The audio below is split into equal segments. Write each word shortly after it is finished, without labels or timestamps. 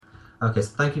Okay,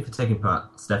 so thank you for taking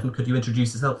part. Stefan, could you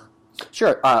introduce yourself?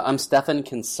 Sure. I'm Stefan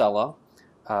Kinsella.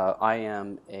 I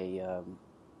am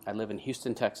I live in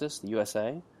Houston, Texas, the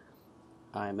USA.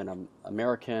 I'm an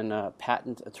American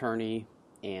patent attorney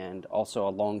and also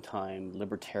a longtime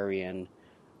libertarian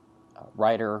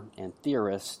writer and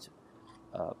theorist,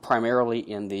 primarily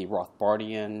in the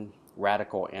Rothbardian,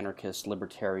 radical anarchist,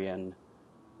 libertarian,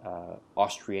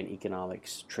 Austrian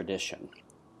economics tradition.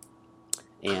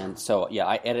 And so, yeah,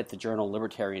 I edit the journal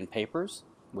Libertarian Papers,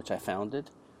 which I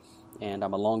founded, and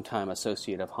I'm a longtime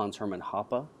associate of Hans Hermann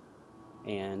Hoppe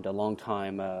and a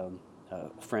longtime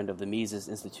friend of the Mises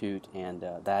Institute and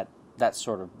that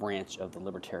sort of branch of the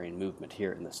libertarian movement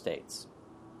here in the States.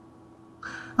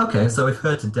 Okay, so we've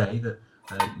heard today that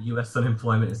US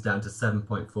unemployment is down to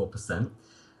 7.4%.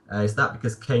 Is that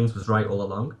because Keynes was right all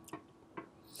along?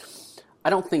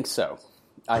 I don't think so.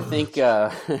 I think,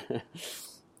 first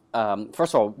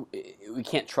of all, we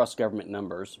can't trust government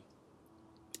numbers.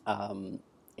 And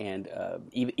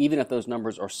even if those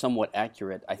numbers are somewhat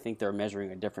accurate, I think they're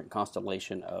measuring a different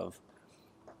constellation of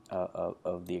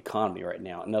the economy right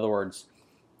now. In other words,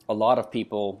 a lot of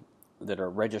people that are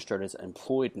registered as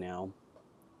employed now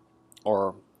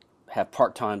or have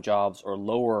part-time jobs or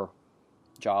lower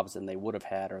jobs than they would have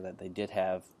had or that they did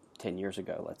have 10 years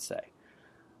ago, let's say.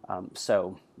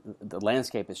 So the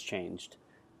landscape has changed.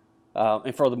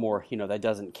 And furthermore, that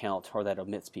doesn't count or that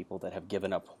omits people that have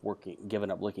given up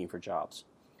looking for jobs.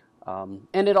 And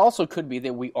it also could be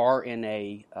that we are in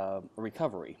a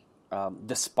recovery,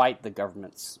 despite the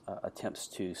government's attempts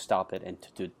to stop it and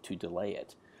to delay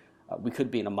it. We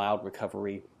could be in a mild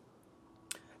recovery.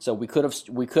 So we could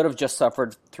have just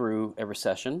suffered through a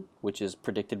recession, which is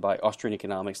predicted by Austrian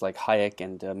economics like Hayek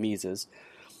and Mises,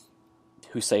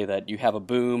 who say that you have a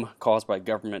boom caused by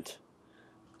government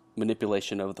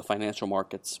manipulation of the financial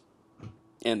markets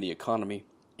and the economy,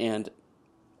 and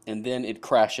then it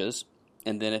crashes,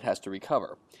 and then it has to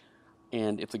recover.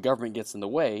 And if the government gets in the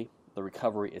way, the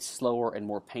recovery is slower and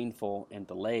more painful and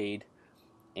delayed,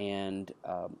 and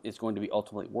it's going to be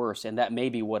ultimately worse. And that may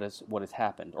be what has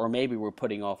happened, or maybe we're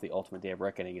putting off the ultimate day of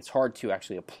reckoning. It's hard to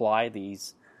actually apply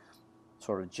these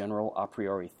sort of general a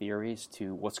priori theories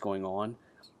to what's going on,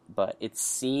 but it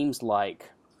seems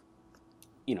like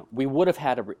we would have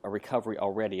had a recovery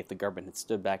already if the government had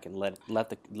stood back and let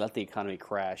the economy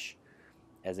crash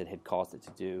as it had caused it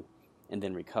to do, and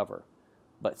then recover.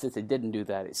 But since it didn't do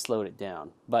that, it slowed it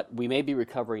down. But we may be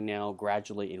recovering now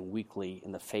gradually and weakly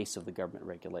in the face of the government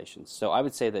regulations. So I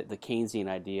would say that the Keynesian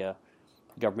idea,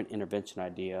 government intervention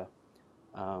idea,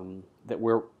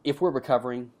 that if we're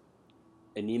recovering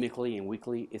anemically and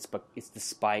weakly, it's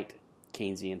despite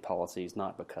Keynesian policies,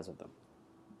 not because of them.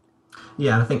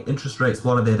 Yeah, and I think interest rates,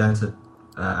 what are they down to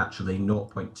actually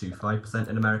 0.25%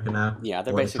 in America now? Yeah,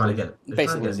 they're Or basically they're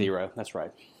trying to get zero. That's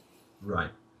right.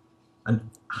 right. And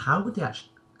how would they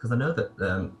actually? Because I know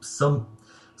that some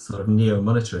sort of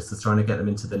neo-monetarists are trying to get them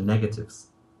into the negatives.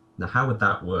 Now, how would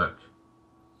that work?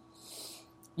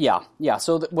 Yeah.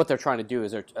 So what they're trying to do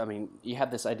is, you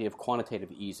have this idea of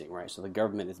quantitative easing, right? So the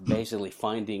government is basically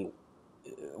finding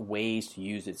ways to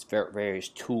use its various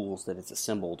tools that it's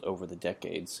assembled over the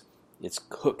decades, its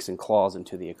hooks and claws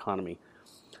into the economy,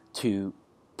 to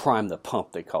prime the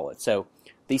pump, they call it. So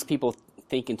these people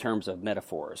think in terms of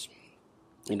metaphors.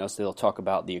 So they'll talk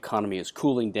about the economy is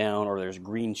cooling down, or there's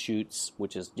green shoots,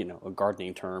 which is, a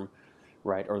gardening term,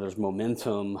 right? Or there's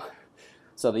momentum.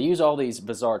 So they use all these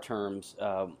bizarre terms,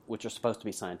 which are supposed to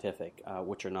be scientific,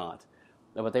 which are not.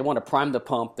 But they want to prime the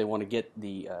pump. They want to get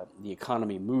the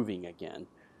economy moving again.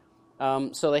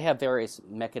 So they have various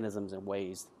mechanisms and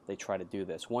ways they try to do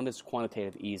this. One is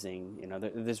quantitative easing.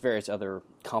 There's various other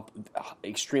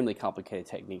extremely complicated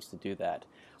techniques to do that.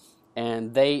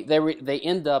 And they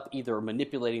end up either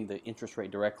manipulating the interest rate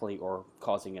directly or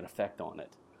causing an effect on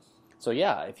it. So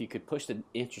yeah, if you could push the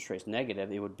interest rates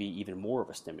negative, it would be even more of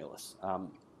a stimulus.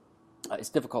 It's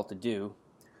difficult to do.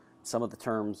 Some of the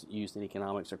terms used in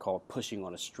economics are called pushing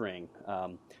on a string.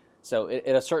 So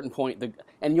at a certain point,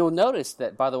 and you'll notice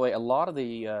that, by the way, a lot of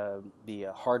the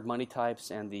hard money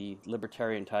types and the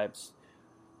libertarian types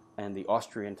and the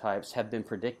Austrian types have been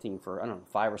predicting for,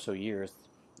 5 or so years,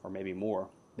 or maybe more.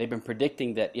 They've been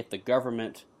predicting that if the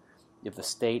government, if the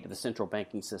state, if the central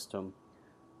banking system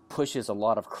pushes a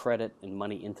lot of credit and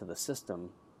money into the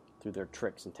system through their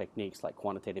tricks and techniques like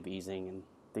quantitative easing and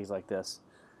things like this,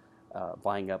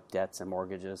 buying up debts and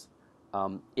mortgages,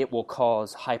 it will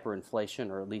cause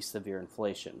hyperinflation or at least severe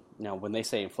inflation. Now, when they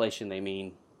say inflation, they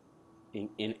mean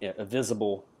in a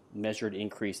visible, measured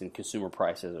increase in consumer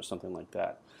prices or something like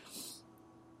that.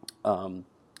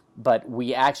 But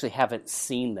we actually haven't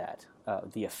seen that.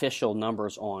 The official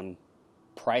numbers on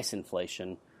price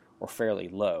inflation or fairly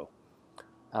low.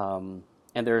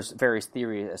 And there's various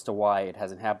theories as to why it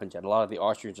hasn't happened yet. A lot of the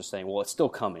Austrians are saying, well, it's still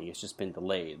coming. It's just been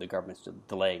delayed. The government's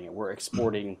delaying it. We're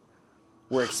exporting.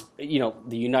 The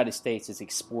United States is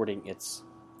exporting its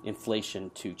inflation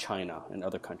to China and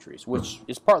other countries, which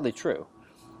is partly true.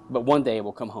 But one day it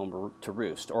will come home to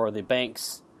roost. Or the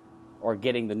banks are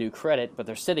getting the new credit, but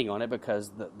they're sitting on it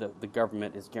because the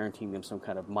government is guaranteeing them some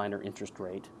kind of minor interest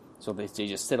rate. So they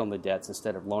just sit on the debts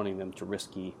instead of loaning them to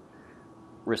risky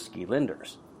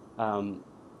lenders.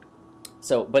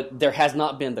 But there has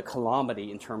not been the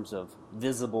calamity in terms of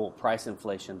visible price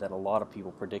inflation that a lot of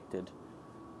people predicted,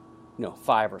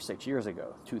 5 or 6 years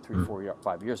ago, 2, 3, 4,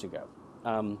 5 years ago.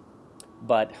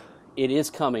 But it is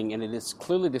coming, and it is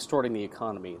clearly distorting the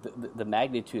economy. The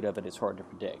magnitude of it is hard to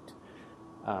predict.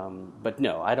 But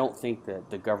no, I don't think that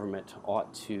the government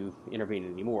ought to intervene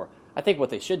anymore. I think what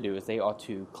they should do is they ought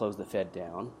to close the Fed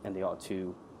down, and they ought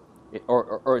to,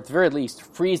 or at the very least,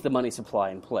 freeze the money supply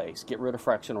in place, get rid of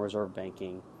fractional reserve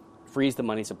banking, freeze the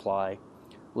money supply,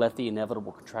 let the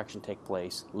inevitable contraction take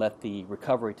place, let the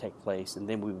recovery take place, and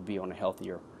then we would be on a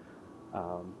healthier,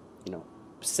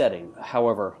 setting.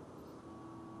 However,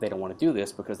 they don't want to do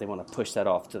this because they want to push that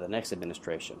off to the next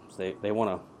administration. So they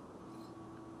want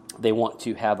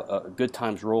to have a good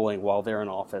times rolling while they're in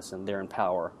office and they're in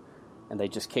power, and they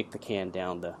just kick the can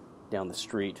down the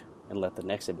street and let the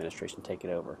next administration take it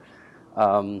over.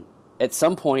 At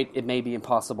some point, it may be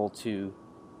impossible to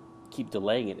keep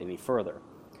delaying it any further.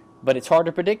 But it's hard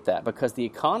to predict that because the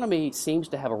economy seems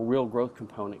to have a real growth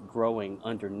component growing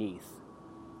underneath,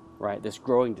 right? That's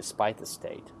growing despite the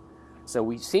state. So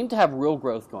we seem to have real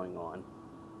growth going on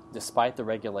despite the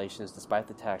regulations, despite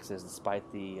the taxes,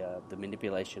 despite the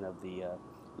manipulation of the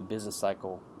business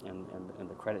cycle and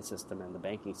the credit system and the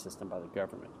banking system by the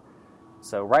government.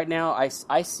 So right now,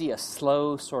 I see a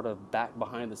slow sort of back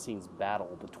behind-the-scenes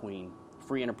battle between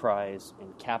free enterprise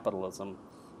and capitalism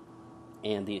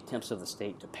and the attempts of the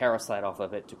state to parasite off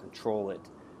of it, to control it,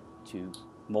 to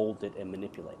mold it and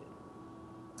manipulate it.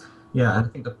 Yeah, and I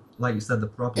think, like you said, the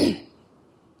problem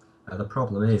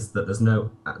is that there's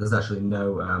actually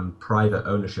no private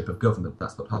ownership of government.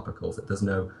 That's what Hopper calls it. There's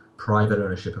no private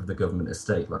ownership of the government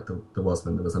estate like there was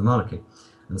when there was a monarchy.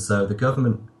 And so the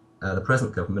government, the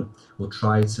present government, will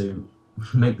try to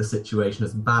make the situation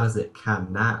as bad as it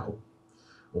can now,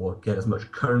 or get as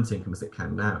much current income as it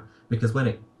can now. Because when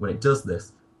it does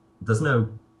this, there's no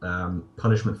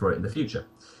punishment for it in the future.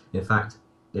 In fact,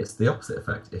 it's the opposite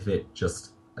effect. If it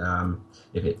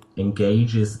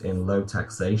engages in low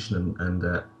taxation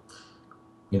and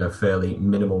fairly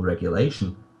minimal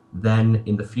regulation, then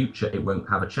in the future it won't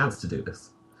have a chance to do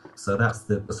this. So that's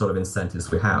the sort of incentives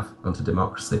we have under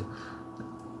democracy.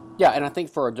 Yeah, and I think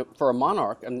for a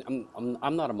monarch, and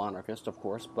I'm not a monarchist, of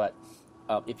course, but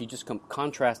if you just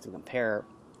contrast and compare,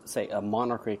 say, a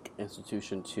monarchic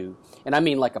institution to, and I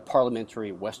mean like a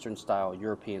parliamentary Western style,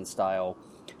 European style,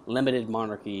 limited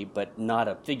monarchy, but not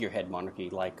a figurehead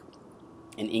monarchy like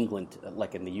in England,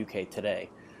 like in the UK today.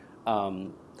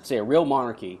 Say a real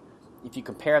monarchy, if you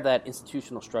compare that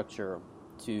institutional structure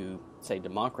to, say,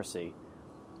 democracy,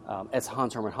 as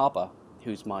Hans Hermann Hoppe,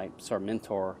 who's my sort of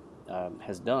mentor,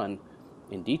 has done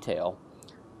in detail,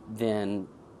 then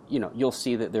you'll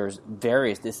see that there's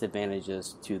various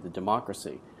disadvantages to the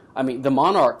democracy. I mean, the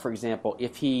monarch, for example,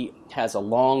 if he has a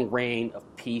long reign of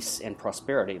peace and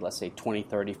prosperity, let's say 20,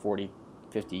 30, 40,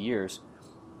 50 years,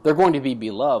 they're going to be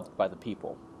beloved by the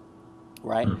people,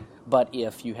 right? Mm. But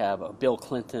if you have a Bill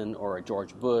Clinton or a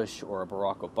George Bush or a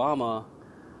Barack Obama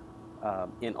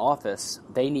in office,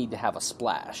 they need to have a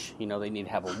splash. They need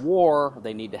to have a war.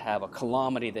 They need to have a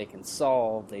calamity they can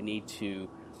solve. They need to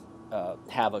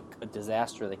have a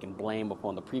disaster they can blame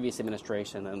upon the previous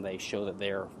administration, and they show that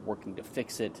they're working to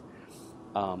fix it.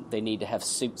 They need to have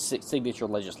signature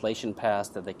legislation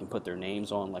passed that they can put their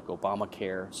names on, like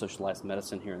Obamacare, socialized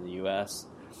medicine here in the U.S.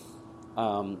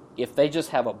 If they just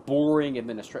have a boring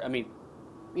administration,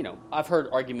 I've heard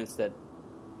arguments that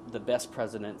the best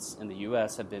presidents in the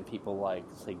U.S. have been people like,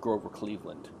 say, Grover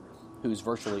Cleveland, who's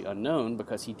virtually unknown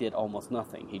because he did almost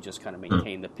nothing. He just kind of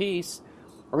maintained the peace.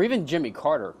 Or even Jimmy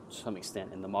Carter, to some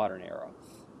extent, in the modern era.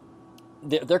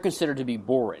 They're considered to be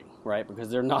boring, right? Because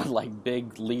they're not like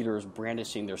big leaders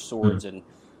brandishing their swords and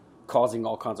causing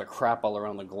all kinds of crap all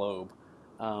around the globe.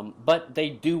 But they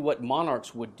do what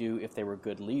monarchs would do if they were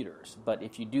good leaders. But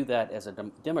if you do that as a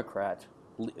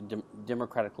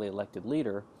democratically elected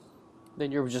leader, then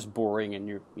you're just boring and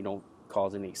you don't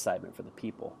cause any excitement for the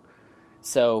people.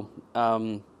 So,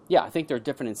 I think there are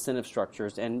different incentive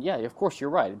structures. And, yeah, of course, you're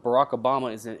right. Barack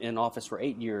Obama is in office for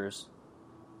 8 years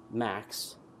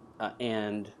max.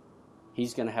 And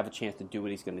he's going to have a chance to do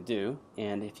what he's going to do.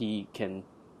 And if he can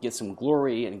get some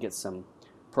glory and get some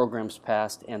programs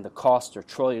passed and the costs are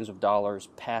trillions of dollars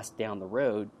passed down the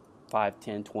road, 5,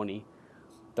 10, 20,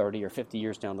 30, or 50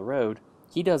 years down the road,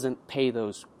 he doesn't pay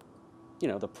those,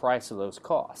 the price of those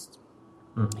costs.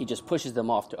 He just pushes them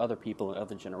off to other people and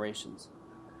other generations.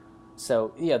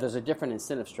 So, yeah, there's a different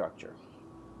incentive structure.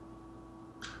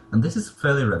 And this is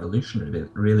fairly revolutionary,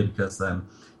 really, because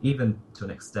even to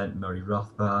an extent, Murray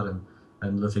Rothbard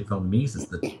and Ludwig von Mises,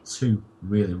 the two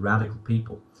really radical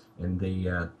people in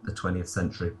the 20th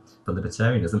century for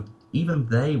libertarianism, even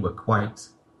they were quite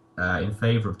in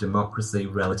favour of democracy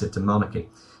relative to monarchy.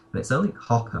 And it's only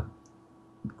Hoppe,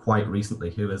 quite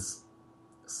recently, who has,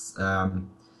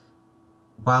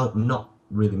 while not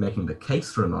really making the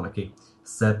case for a monarchy,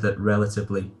 said that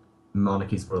relatively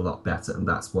monarchies were a lot better, and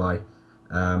that's why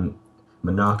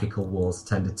monarchical wars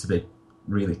tended to be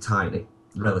really tiny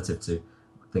relative to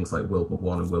things like World War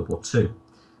One and World War Two,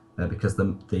 because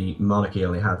the monarchy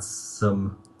only had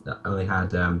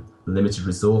limited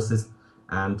resources,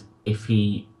 and if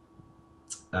he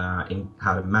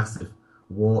had a massive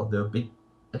war, there would be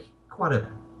quite a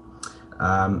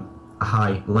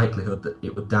high likelihood that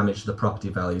it would damage the property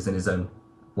values in his own,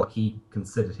 what he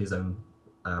considered his own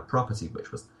property,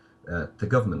 which was the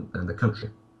government and the country.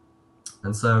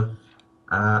 And so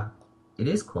it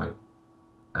is quite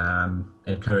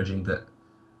encouraging that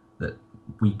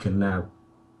we can now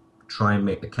try and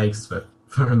make the case for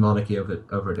a monarchy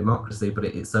over a democracy, but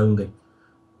it's only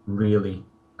really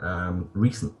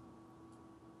recent.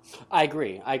 I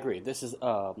agree. This is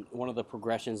one of the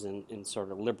progressions in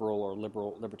sort of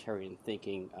libertarian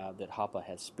thinking that Hoppe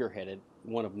has spearheaded,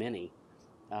 one of many.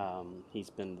 He's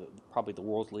been probably the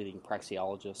world's leading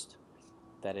praxeologist.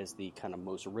 That is the kind of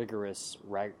most rigorous,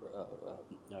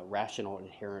 rational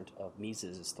adherent of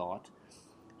Mises' thought.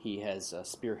 He has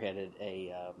spearheaded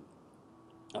a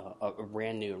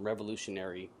brand new and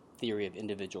revolutionary theory of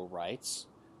individual rights,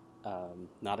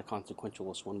 not a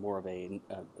consequentialist one, more of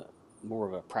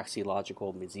a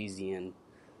praxeological, Misesian,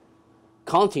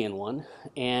 Kantian one.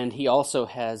 And he also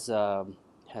has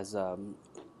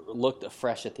looked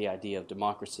afresh at the idea of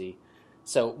democracy.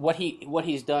 So what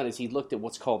he's done is he looked at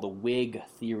what's called the Whig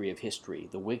theory of history.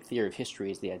 The Whig theory of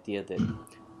history is the idea that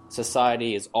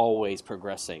society is always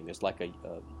progressing. There's like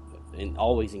an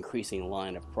always increasing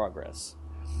line of progress.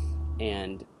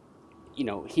 And,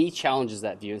 he challenges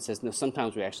that view and says, no,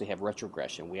 sometimes we actually have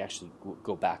retrogression. We actually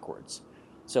go backwards.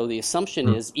 So the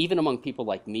assumption is, even among people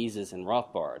like Mises and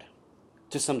Rothbard,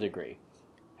 to some degree,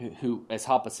 who, as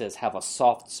Hoppe says, have a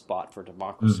soft spot for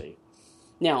democracy.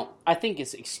 Now, I think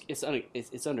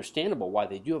it's understandable why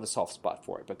they do have a soft spot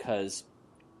for it, because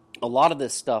a lot of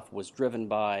this stuff was driven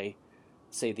by,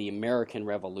 say, the American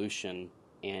Revolution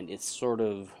and its sort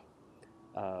of,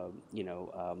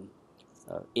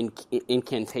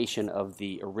 incantation of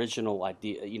the original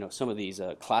idea, some of these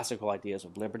classical ideas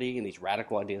of liberty and these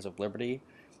radical ideas of liberty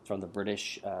from the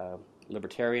British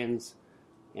libertarians,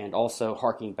 and also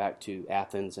harking back to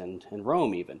Athens and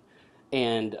Rome even.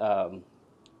 And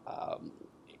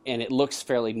it looks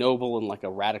fairly noble and like a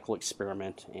radical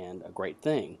experiment and a great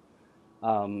thing.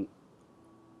 But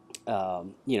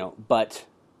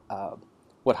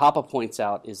what Hoppe points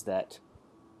out is that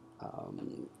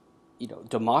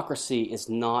democracy is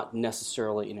not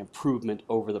necessarily an improvement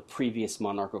over the previous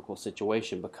monarchical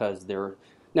situation, because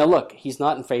now look, he's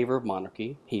not in favor of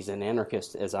monarchy. He's an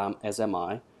anarchist, as am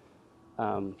I.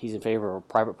 He's in favor of a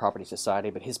private property society,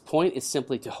 but his point is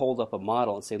simply to hold up a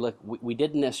model and say, look, we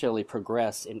didn't necessarily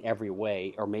progress in every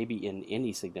way, or maybe in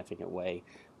any significant way,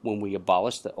 when we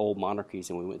abolished the old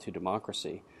monarchies and we went to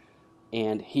democracy.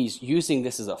 And he's using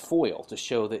this as a foil to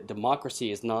show that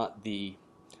democracy is not the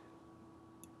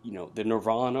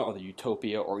nirvana or the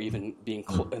utopia, or even being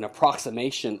an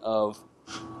approximation of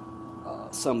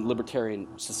some libertarian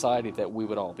society that we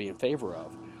would all be in favor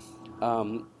of.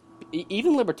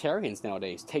 Even libertarians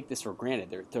nowadays take this for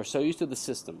granted. They're so used to the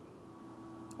system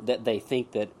that they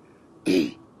think that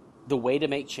the way to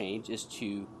make change is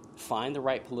to find the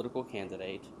right political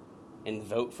candidate and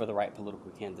vote for the right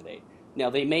political candidate. Now,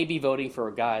 they may be voting for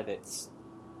a guy that's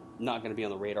not going to be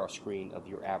on the radar screen of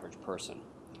your average person.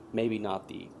 Maybe not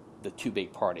the two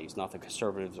big parties, not the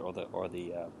conservatives or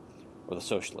the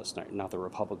socialists, not the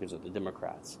Republicans or the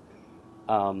Democrats.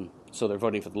 So they're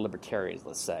voting for the libertarians,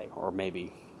 let's say, or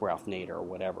maybe Ralph Nader or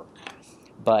whatever.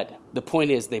 But the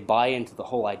point is, they buy into the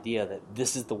whole idea that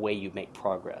this is the way you make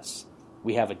progress.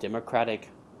 We have a democratic,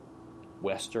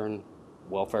 Western,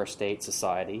 welfare state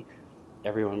society.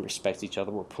 Everyone respects each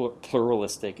other. We're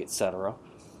pluralistic, etc.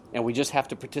 And we just have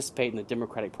to participate in the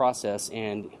democratic process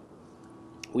and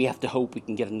we have to hope we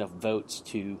can get enough votes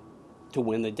to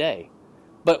win the day.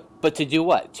 But to do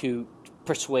what? To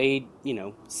persuade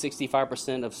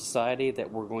 65% of society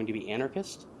that we're going to be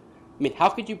anarchist? I mean, how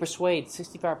could you persuade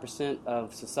 65%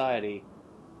 of society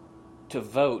to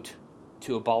vote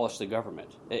to abolish the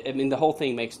government? I mean, the whole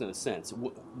thing makes no sense.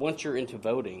 Once you're into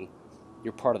voting,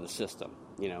 you're part of the system,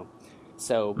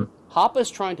 So Hoppe's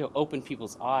trying to open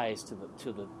people's eyes to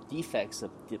the defects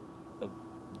of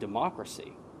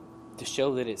democracy, to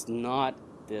show that it's not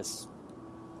this,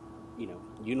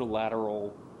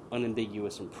 unilateral,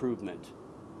 unambiguous improvement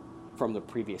from the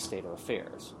previous state of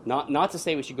affairs. Not to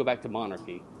say we should go back to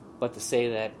monarchy, but to say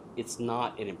that it's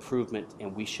not an improvement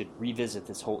and we should revisit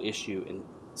this whole issue and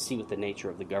see what the nature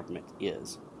of the government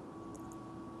is.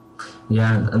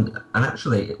 Yeah, and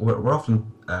actually, we're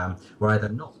often we're either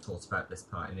not taught about this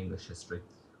part in English history,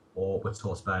 or we're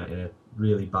taught about it in a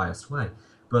really biased way.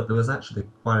 But there was actually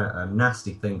quite a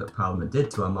nasty thing that Parliament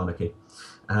did to our monarchy.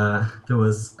 There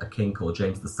was a king called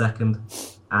James II,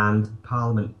 and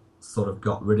Parliament sort of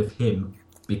got rid of him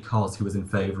because he was in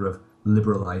favour of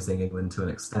liberalising England to an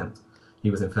extent. He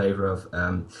was in favour of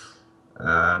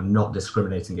not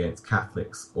discriminating against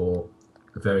Catholics or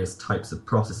various types of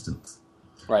Protestants.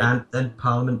 Right. And then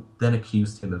Parliament then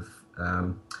accused him of,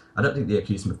 I don't think they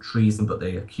accused him of treason, but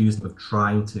they accused him of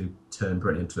trying to turn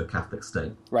Britain into a Catholic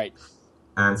state. Right.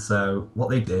 And so what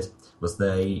they did was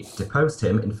they deposed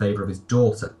him in favour of his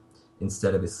daughter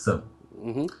instead of his son.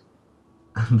 Mm-hmm.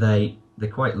 And they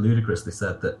quite ludicrously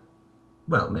said that,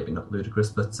 well, maybe not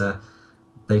ludicrous, but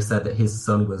they said that his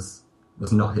son was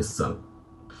not his son.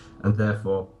 And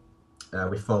therefore,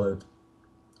 we followed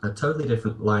a totally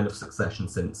different line of succession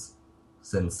since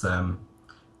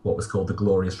what was called the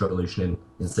Glorious Revolution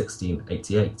in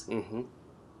 1688. Mm-hmm.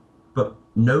 But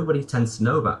nobody tends to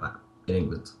know about that in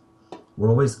England.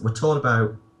 We're taught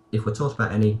about, if we're taught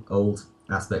about any old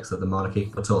aspects of the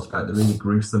monarchy, we're taught about the really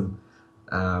gruesome,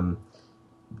 the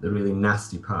really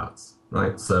nasty parts,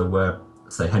 right? So,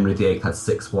 say Henry VIII had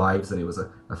 6 wives, and he was a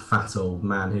fat old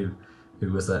man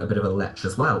who was a bit of a lech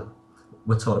as well.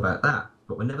 We're taught about that,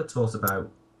 but we're never taught about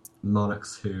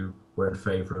monarchs who were in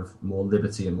favour of more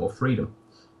liberty and more freedom.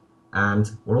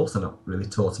 And we're also not really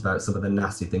taught about some of the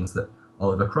nasty things that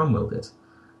Oliver Cromwell did.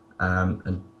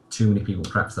 And too many people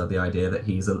perhaps have the idea that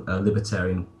he's a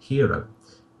libertarian hero.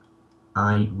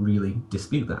 I really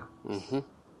dispute that. Mm-hmm.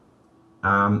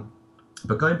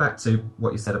 But going back to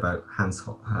what you said about Hans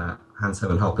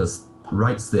Hermann Hoppe's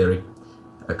rights theory,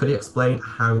 could you explain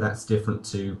how that's different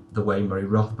to the way Murray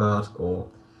Rothbard or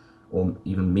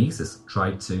even Mises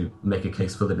tried to make a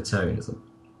case for libertarianism?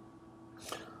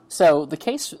 So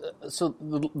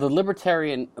the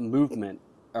libertarian movement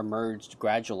emerged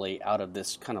gradually out of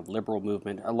this kind of liberal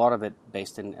movement, a lot of it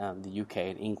based in the UK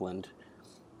and England,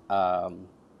 the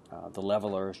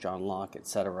Levelers, John Locke,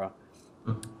 etc.,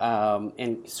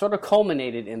 and sort of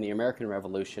culminated in the American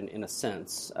Revolution in a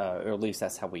sense, or at least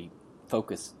that's how we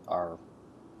focus our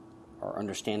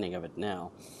understanding of it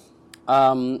now.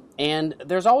 And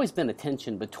there's always been a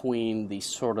tension between the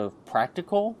sort of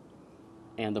practical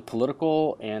and the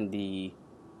political and the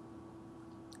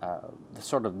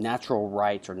sort of natural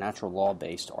rights or natural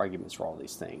law-based arguments for all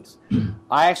these things.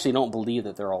 I actually don't believe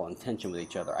that they're all in tension with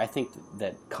each other. I think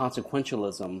that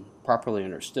consequentialism, properly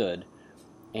understood,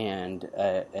 and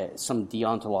some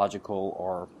deontological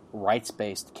or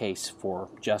rights-based case for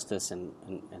justice and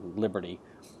liberty,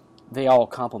 they all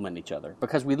complement each other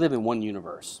because we live in one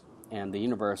universe. And the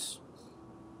universe,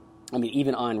 I mean,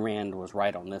 even Ayn Rand was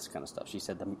right on this kind of stuff. She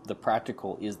said the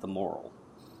practical is the moral,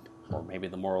 or maybe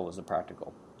the moral is the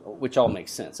practical, which all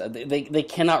makes sense. They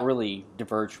cannot really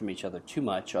diverge from each other too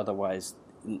much, otherwise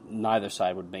neither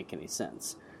side would make any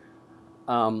sense.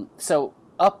 So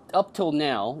up till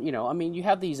now, I mean, you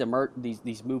have these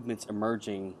movements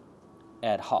emerging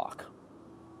ad hoc,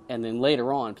 and then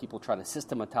later on, people try to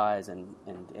systematize and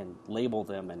label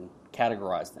them and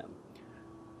categorize them.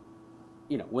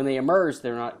 When they emerge,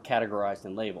 they're not categorized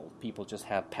and labeled. People just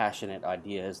have passionate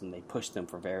ideas and they push them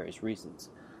for various reasons.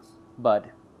 But,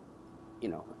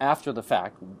 after the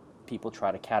fact, people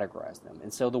try to categorize them.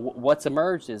 And so what's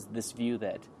emerged is this view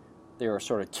that there are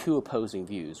sort of two opposing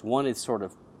views. One is sort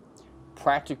of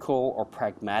practical or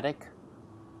pragmatic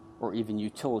or even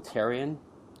utilitarian,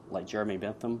 like Jeremy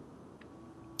Bentham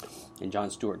and John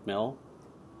Stuart Mill,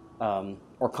 and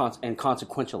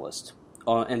consequentialist.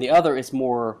 And the other is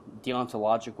more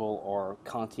deontological or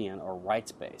Kantian or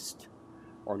rights-based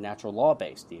or natural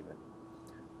law-based even.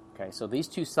 Okay, so these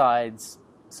two sides,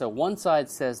 so one side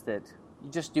says that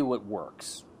you just do what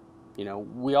works.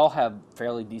 We all have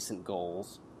fairly decent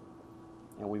goals,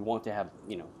 and we want to have,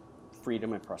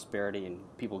 freedom and prosperity and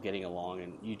people getting along,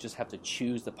 and you just have to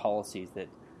choose the policies that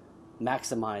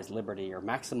maximize liberty or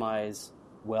maximize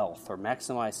wealth or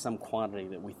maximize some quantity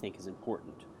that we think is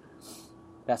important.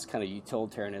 That's kind of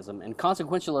utilitarianism. And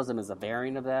consequentialism is a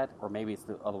variant of that, or maybe it's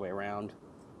the other way around,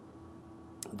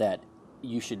 that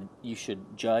you should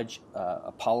judge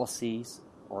a policy's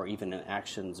or even an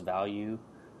action's value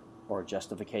or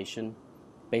justification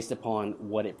based upon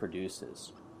what it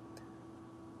produces.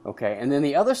 Okay, and then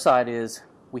the other side is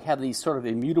we have these sort of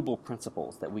immutable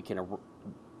principles that we can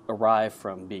arrive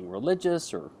from being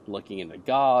religious or looking into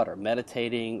God or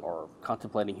meditating or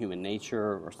contemplating human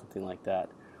nature or something like that.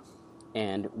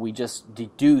 And we just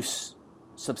deduce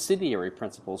subsidiary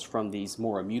principles from these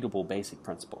more immutable basic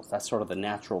principles. That's sort of the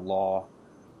natural law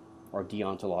or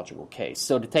deontological case.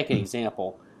 So to take an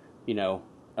example,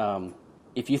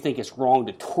 if you think it's wrong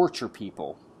to torture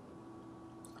people,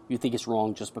 you think it's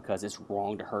wrong just because it's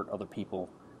wrong to hurt other people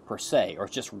per se, or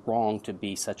it's just wrong to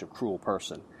be such a cruel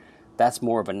person. That's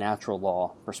more of a natural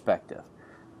law perspective.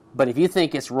 But if you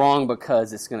think it's wrong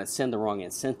because it's going to send the wrong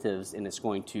incentives and it's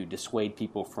going to dissuade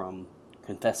people from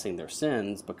confessing their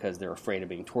sins because they're afraid of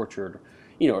being tortured,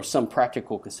 or some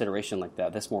practical consideration like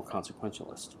that, that's more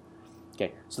consequentialist.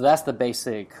 Okay, so that's the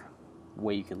basic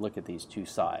way you can look at these two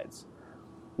sides.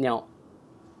 Now,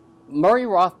 Murray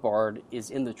Rothbard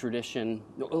is in the tradition.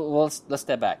 Well, let's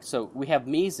step back. So we have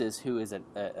Mises, who is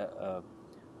a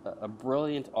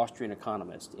brilliant Austrian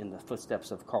economist in the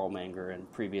footsteps of Karl Menger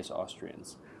and previous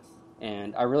Austrians.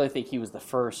 And I really think he was the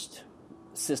first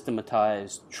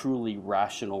systematized, truly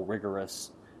rational,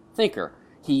 rigorous thinker.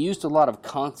 He used a lot of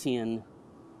Kantian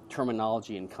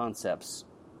terminology and concepts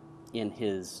in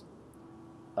his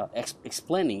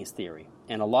explaining his theory.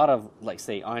 And a lot of, like,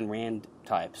 say, Ayn Rand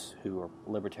types, who are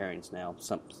libertarians now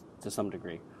to some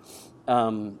degree,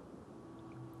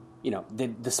 they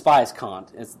despise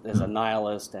Kant as a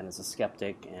nihilist and as a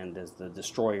skeptic and as the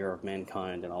destroyer of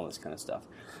mankind and all this kind of stuff.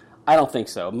 I don't think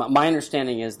so. My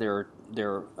understanding is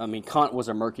Kant was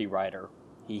a murky writer.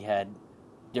 He had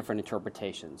different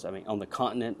interpretations. On the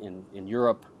continent in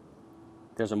Europe,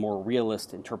 there's a more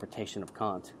realist interpretation of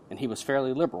Kant, and he was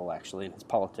fairly liberal, actually, in his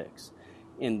politics.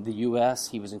 In the U.S.,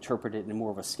 he was interpreted in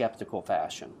more of a skeptical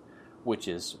fashion, which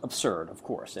is absurd, of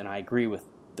course, and I agree with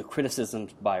the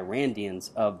criticisms by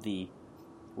Randians of the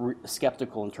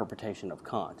skeptical interpretation of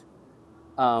Kant.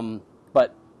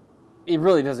 But it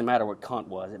really doesn't matter what Kant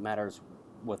was. It matters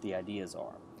what the ideas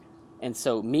are. And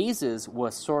so Mises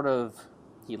was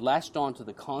he latched on to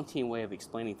the Kantian way of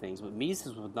explaining things, but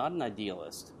Mises was not an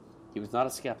idealist. He was not a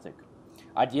skeptic.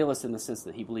 Idealist in the sense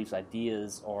that he believes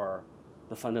ideas are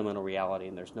the fundamental reality,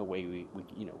 and there's no way we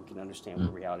can understand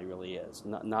what reality really is.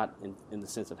 Not in the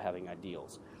sense of having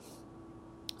ideals.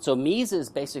 So Mises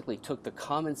basically took the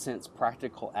common sense,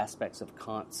 practical aspects of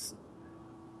Kant's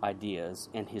ideas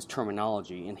and his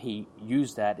terminology, and he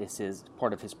used that as his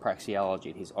part of his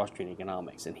praxeology, his Austrian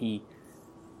economics, and he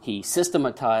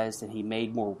systematized and he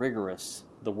made more rigorous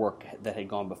the work that had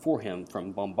gone before him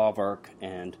from von Bauwerk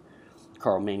and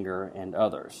Karl Menger and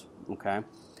others. Okay,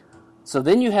 so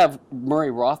then you have Murray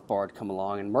Rothbard come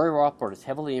along, and Murray Rothbard is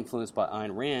heavily influenced by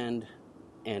Ayn Rand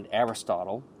and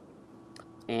Aristotle.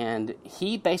 And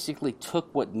he basically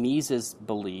took what Mises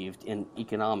believed in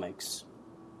economics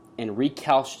and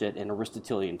recouched it in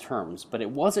Aristotelian terms. But it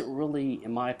wasn't really,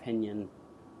 in my opinion,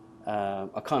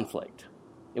 a conflict.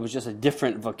 It was just a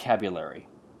different vocabulary,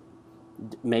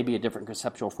 maybe a different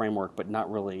conceptual framework, but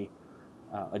not really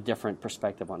a different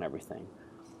perspective on everything.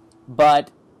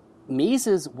 But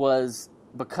Mises was,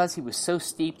 because he was so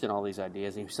steeped in all these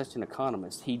ideas, and he was such an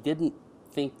economist, he didn't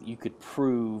think you could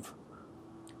prove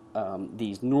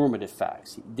these normative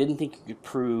facts. He didn't think you could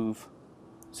prove,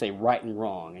 say, right and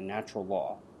wrong in natural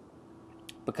law,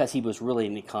 because he was really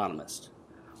an economist.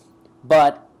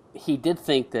 But he did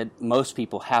think that most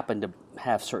people happen to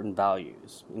have certain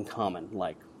values in common,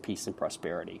 like peace and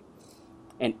prosperity.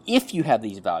 And if you have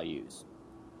these values,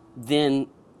 then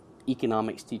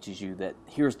economics teaches you that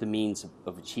here's the means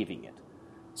of achieving it.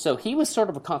 So he was sort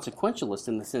of a consequentialist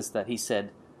in the sense that he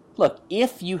said, look,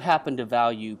 if you happen to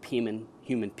value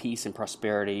human peace and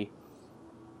prosperity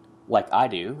like I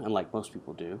do, and like most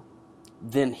people do,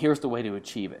 then here's the way to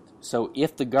achieve it. So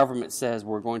if the government says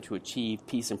we're going to achieve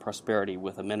peace and prosperity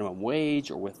with a minimum wage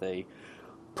or with a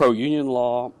pro-union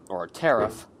law or a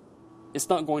tariff, it's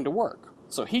not going to work.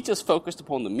 So he just focused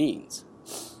upon the means.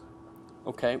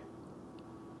 Okay?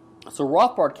 So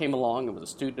Rothbard came along and was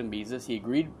a student of Mises. He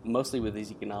agreed mostly with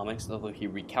his economics, although he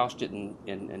recouched it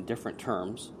in different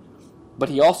terms. But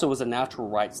he also was a natural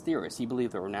rights theorist. He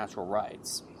believed there were natural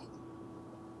rights.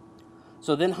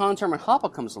 So then Hans Hermann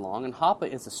Hoppe comes along, and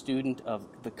Hoppe is a student of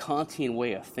the Kantian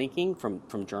way of thinking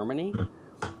from Germany,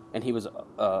 and he was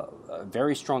a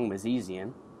very strong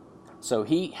Misesian. So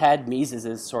he had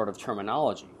Mises's sort of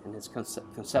terminology and his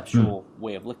conceptual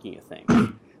way of looking at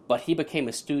things. But he became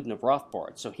a student of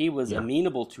Rothbard, so he was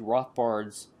amenable to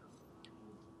Rothbard's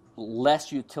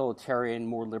less utilitarian,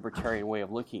 more libertarian way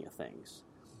of looking at things.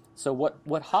 So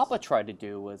what Hoppe tried to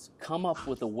do was come up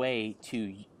with a way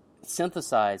to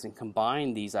synthesize and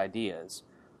combine these ideas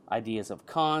of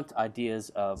Kant, ideas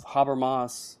of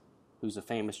Habermas, who's a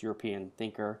famous European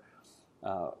thinker,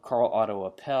 Karl Otto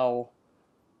Appel,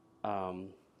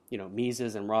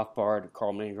 Mises and Rothbard,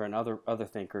 Karl Menger, and other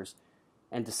thinkers,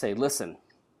 and to say, listen,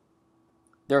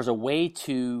 there's a way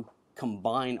to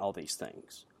combine all these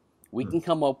things. We can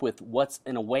come up with what's,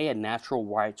 in a way, a natural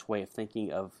rights way of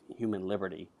thinking of human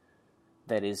liberty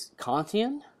that is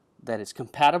Kantian, that is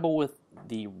compatible with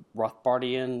the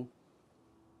Rothbardian,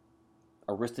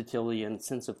 Aristotelian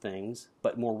sense of things,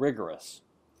 but more rigorous.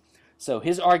 So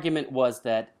his argument was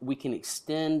that we can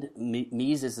extend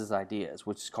Mises's ideas,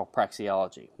 which is called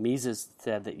praxeology. Mises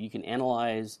said that you can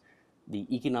analyze the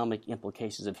economic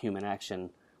implications of human action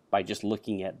by just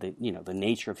looking at the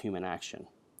nature of human action.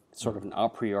 It's sort of an a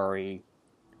priori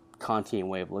Kantian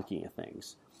way of looking at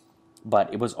things.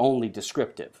 But it was only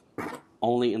descriptive,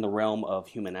 only in the realm of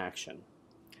human action.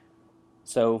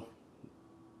 So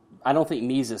I don't think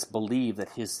Mises believed that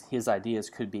his ideas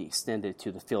could be extended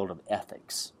to the field of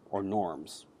ethics or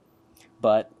norms.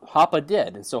 But Hoppe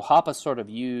did, and so Hoppe sort of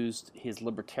used his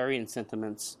libertarian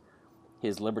sentiments,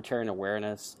 his libertarian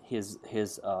awareness,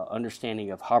 his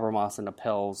understanding of Habermas and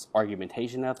Appel's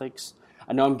argumentation ethics.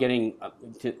 I know I'm getting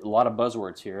to a lot of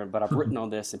buzzwords here, but I've written on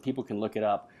this and people can look it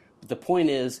up. But the point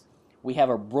is, we have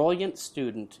a brilliant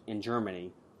student in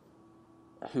Germany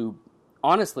who,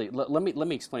 honestly, let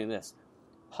me explain this.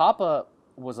 Hoppe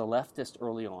was a leftist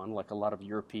early on, like a lot of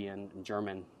European and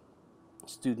German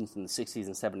students in the 60s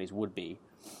and 70s would be.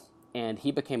 And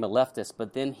he became a leftist,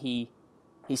 but then he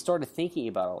started thinking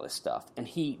about all this stuff. And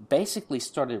he basically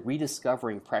started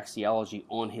rediscovering praxeology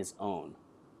on his own.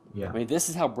 Yeah. I mean, this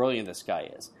is how brilliant this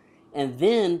guy is. And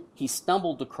then he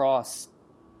stumbled across,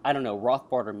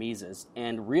 Rothbard or Mises,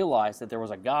 and realized that there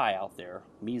was a guy out there,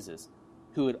 Mises,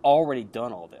 who had already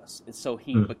done all this. And so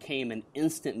he became an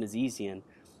instant Misesian,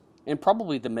 and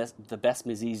probably the best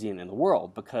Misesian in the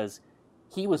world, because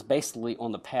he was basically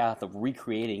on the path of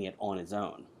recreating it on his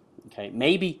own. Okay,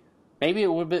 maybe it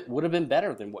would have been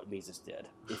better than what Mises did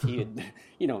if he had,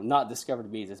 not discovered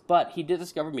Mises. But he did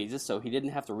discover Mises, so he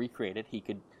didn't have to recreate it. He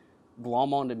could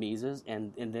glom onto Mises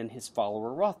and then his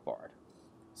follower Rothbard.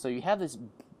 So you have this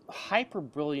hyper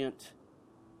brilliant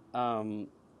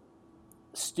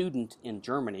student in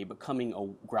Germany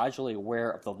becoming gradually aware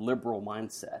of the liberal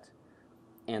mindset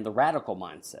and the radical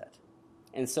mindset,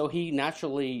 and so he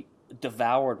naturally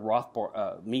devoured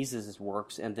Mises'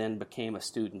 works and then became a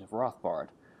student of Rothbard.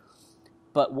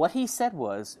 But what he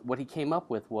came up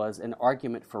with was an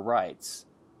argument for rights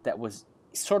that was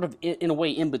sort of, in a way,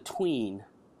 in between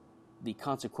the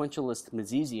consequentialist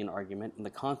Misesian argument and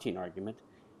the Kantian argument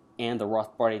and the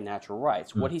Rothbardian natural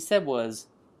rights. What he said was,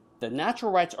 the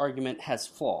natural rights argument has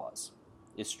flaws.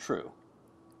 It's true.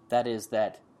 That is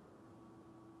that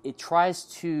it tries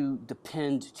to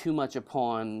depend too much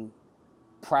upon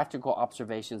practical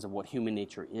observations of what human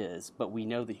nature is, but we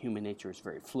know that human nature is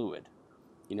very fluid.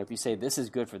 If you say this is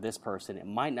good for this person, it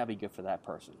might not be good for that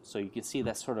person. So you can see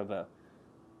that's sort of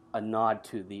a nod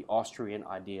to the Austrian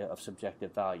idea of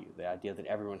subjective value, the idea that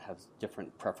everyone has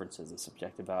different preferences and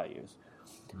subjective values.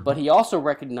 But he also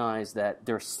recognized that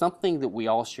there's something that we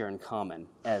all share in common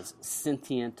as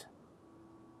sentient,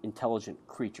 intelligent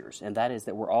creatures, and that is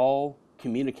that we're all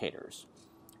communicators,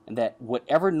 and that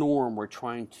whatever norm we're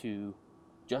trying to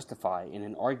justify in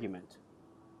an argument,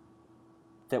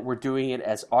 that we're doing it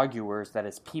as arguers, that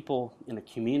as people in a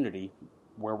community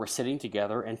where we're sitting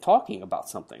together and talking about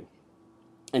something.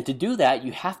 And to do that,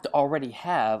 you have to already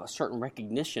have a certain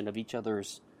recognition of each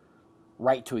other's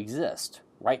right to exist,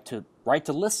 right to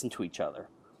listen to each other,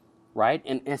 right?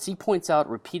 And as he points out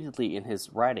repeatedly in his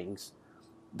writings,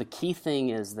 the key thing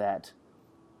is that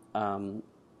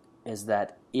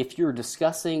if you're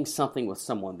discussing something with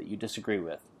someone that you disagree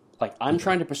with, like I'm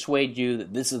trying to persuade you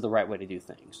that this is the right way to do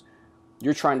things,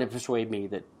 you're trying to persuade me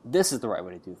that this is the right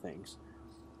way to do things.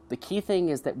 The key thing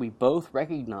is that we both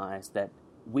recognize that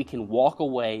we can walk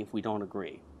away if we don't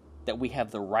agree, that we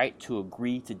have the right to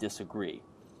agree to disagree.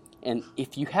 And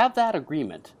if you have that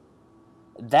agreement,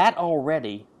 that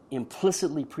already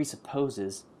implicitly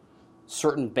presupposes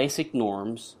certain basic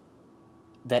norms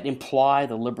that imply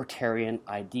the libertarian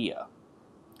idea.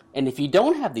 And if you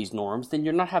don't have these norms, then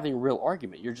you're not having a real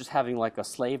argument. You're just having like a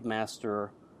slave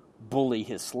master bully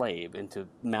his slave into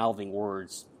mouthing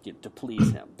words to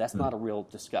please him. That's not a real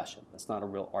discussion. That's not a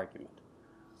real argument.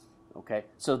 Okay,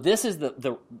 so this is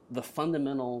the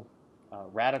fundamental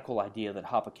radical idea that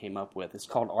Hoppe came up with. It's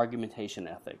called argumentation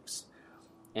ethics,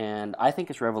 and I think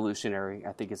it's revolutionary.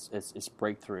 I think it's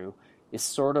breakthrough. It's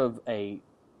sort of a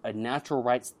natural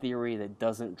rights theory that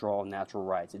doesn't draw natural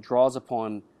rights. It draws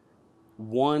upon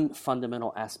one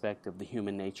fundamental aspect of the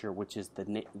human nature, which is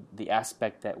the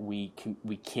aspect that we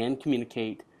can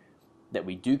communicate, that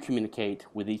we do communicate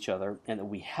with each other, and that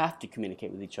we have to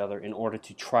communicate with each other in order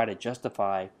to try to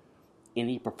justify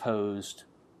any proposed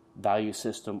value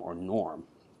system or norm.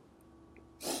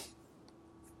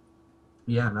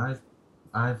 Yeah, and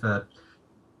I've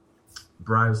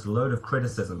browsed a load of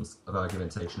criticisms of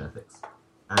argumentation ethics,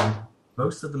 and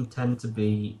most of them tend to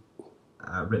be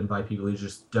written by people who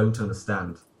just don't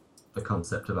understand the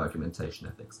concept of argumentation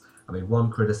ethics. I mean, one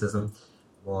criticism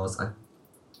was, I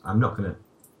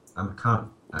can't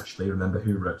actually remember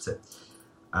who wrote it,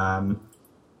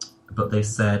 but they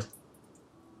said,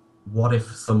 what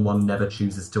if someone never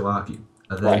chooses to argue?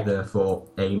 Are they Right. therefore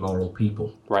amoral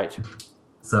people? Right.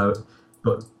 So,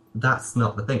 but that's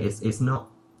not the thing. It's not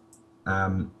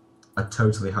a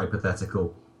totally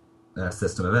hypothetical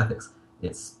system of ethics.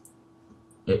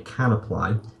 It can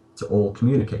apply to all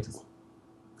communicators.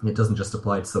 It doesn't just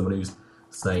apply to someone who's,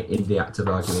 say, in the act of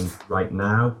arguing right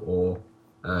now, or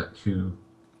who's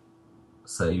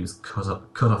cut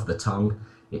off the tongue.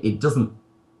 It doesn't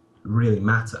really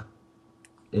matter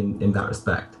in that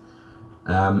respect.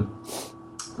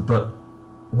 But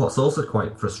what's also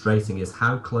quite frustrating is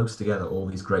how close together all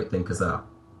these great thinkers are.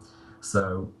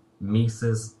 So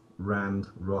Mises, Rand,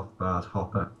 Rothbard,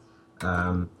 Hoppe,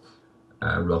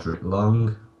 Roderick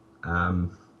Long,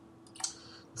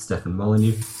 Stefan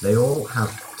Molyneux, they all have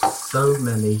so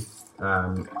many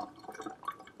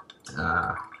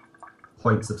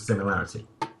points of similarity.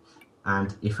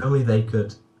 And if only they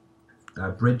could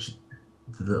bridge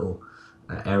the little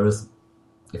errors,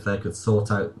 if they could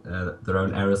sort out their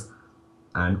own errors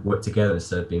and work together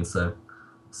instead of being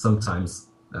sometimes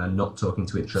not talking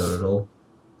to each other at all,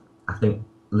 I think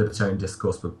libertarian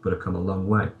discourse would have come a long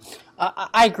way.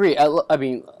 I agree. I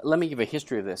mean, let me give a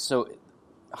history of this. So,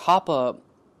 Hoppe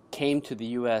came to the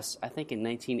U.S. I think in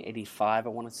 1985. I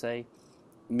want to say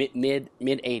mid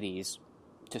 80s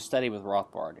to study with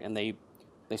Rothbard, and they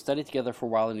studied together for a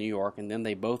while in New York, and then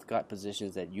they both got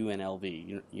positions at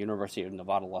UNLV, University of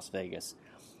Nevada, Las Vegas,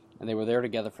 and they were there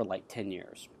together for like 10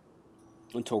 years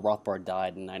until Rothbard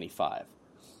died in 95.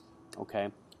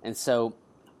 Okay, and so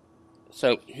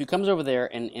he comes over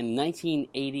there, and in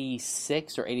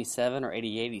 1986 or 87 or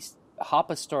 88,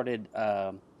 Hoppe started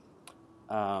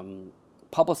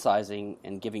publicizing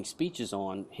and giving speeches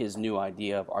on his new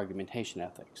idea of argumentation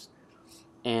ethics.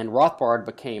 And Rothbard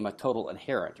became a total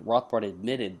adherent. Rothbard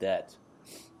admitted that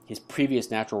his previous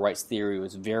natural rights theory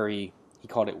was very, he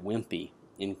called it wimpy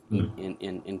in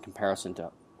comparison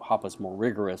to Hoppe's more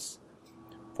rigorous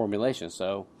formulation.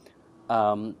 So,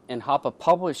 and Hoppe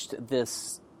published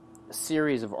this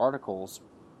series of articles,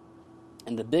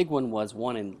 and the big one was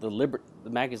one in the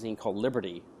magazine called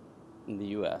Liberty in the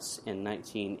U.S. in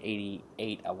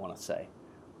 1988, I want to say.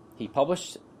 He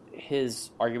published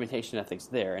his argumentation ethics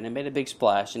there, and it made a big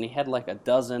splash, and he had like a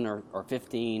dozen or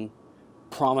 15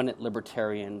 prominent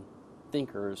libertarian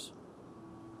thinkers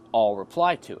all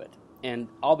reply to it. And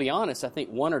I'll be honest, I think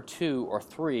one or two or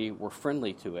three were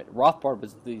friendly to it. Rothbard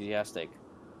was enthusiastic.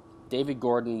 David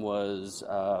Gordon was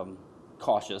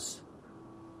cautious,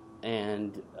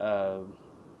 and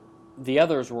the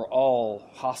others were all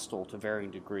hostile to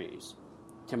varying degrees.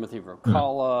 Timothy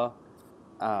Vrokala,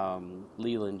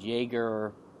 Leland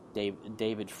Yeager,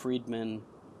 David Friedman,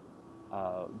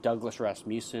 Douglas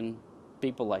Rasmussen,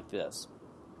 people like this.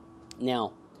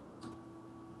 Now,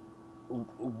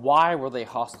 why were they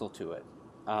hostile to it?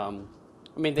 I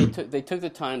mean, they took the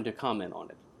time to comment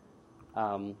on it.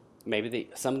 Maybe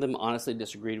some of them honestly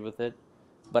disagreed with it,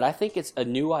 but I think it's a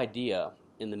new idea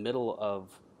in the middle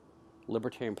of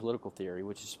libertarian political theory,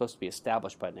 which is supposed to be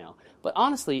established by now. But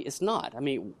honestly, it's not. I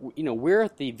mean, we're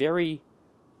at the very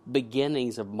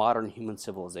beginnings of modern human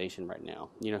civilization right now.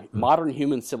 Modern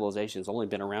human civilization has only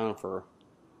been around for,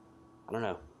 I don't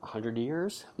know, 100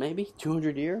 years, maybe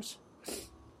 200 years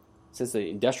since the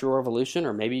Industrial Revolution,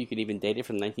 or maybe you could even date it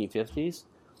from the 1950s.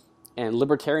 And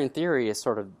libertarian theory has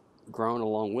sort of grown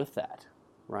along with that,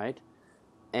 right?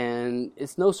 And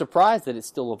it's no surprise that it's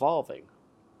still evolving,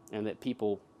 and that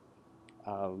people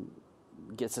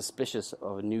get suspicious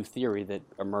of a new theory that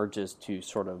emerges to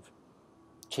sort of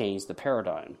change the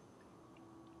paradigm.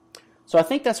 So I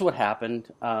think that's what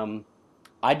happened.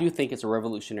 I do think it's a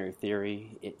revolutionary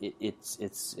theory. It's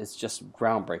just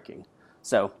groundbreaking.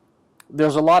 So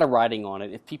there's a lot of writing on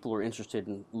it. If people are interested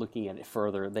in looking at it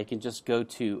further, they can just go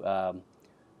to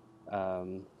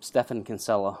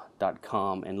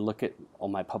stephankinsella.com and look at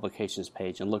on my publications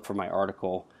page and look for my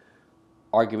article,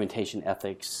 Argumentation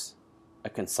Ethics, a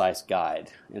Concise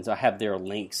Guide. And so I have there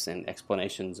links and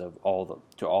explanations of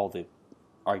all the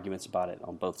arguments about it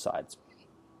on both sides.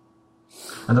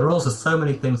 And there are also so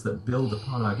many things that build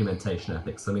upon argumentation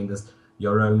ethics. I mean, there's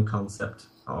your own concept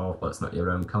of, well, it's not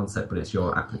your own concept, but it's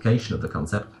your application of the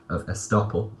concept of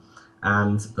estoppel.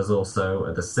 And there's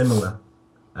also the similar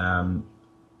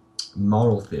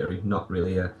moral theory, not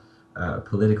really a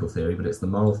political theory, but it's the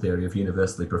moral theory of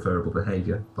universally preferable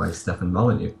behavior by Stefan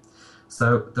Molyneux.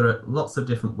 So there are lots of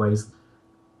different ways.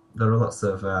 There are lots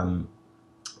of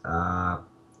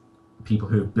people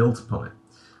who have built upon it.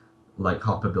 Like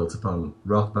Hopper built upon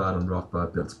Rothbard, and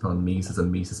Rothbard built upon Mises,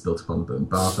 and Mises built upon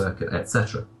Barber,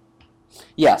 etc.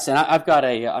 Yes, and I've got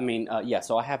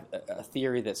so I have a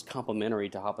theory that's complementary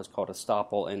to Hopper's called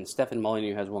estoppel, and Stefan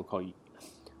Molyneux has one called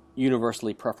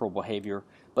universally preferable behavior.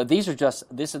 But this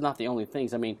is not the only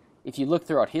things. I mean, if you look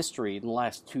throughout history in the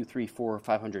last 2, 3, 4,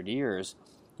 500 years,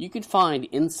 you could find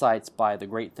insights by the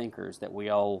great thinkers that we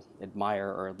all admire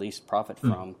or at least profit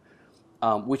from,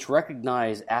 which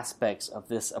recognize aspects of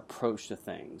this approach to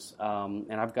things.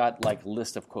 And I've got like a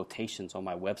list of quotations on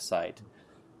my website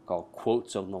called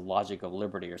Quotes on the Logic of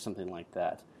Liberty or something like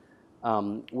that,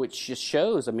 which just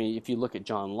shows, I mean, if you look at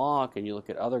John Locke and you look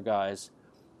at other guys,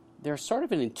 there's sort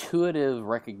of an intuitive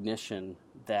recognition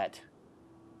that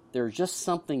there's just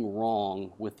something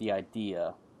wrong with the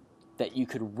idea that you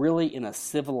could really, in a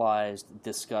civilized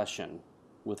discussion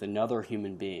with another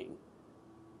human being,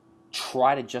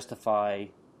 try to justify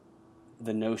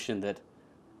the notion that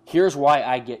here's why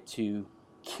I get to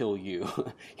kill you.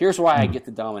 Here's why I get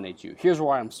to dominate you. Here's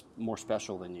why I'm more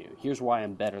special than you. Here's why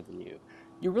I'm better than you.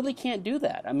 You really can't do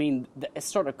that. I mean, it's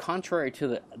sort of contrary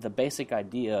to the basic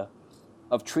idea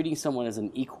of treating someone as an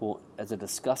equal, as a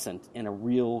discussant in a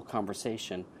real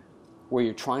conversation where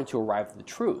you're trying to arrive at the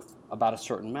truth about a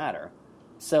certain matter.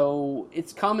 So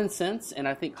it's common sense, and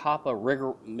I think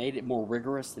Hoppe made it more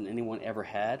rigorous than anyone ever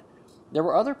had. There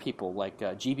were other people like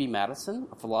G.B. Madison,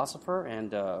 a philosopher,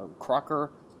 and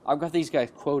Crocker. I've got these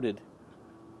guys quoted.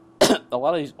 A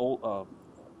lot of these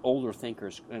older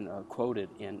thinkers quoted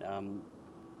in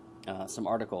some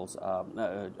articles.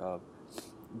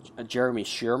 Jeremy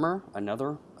Shearmur,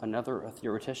 another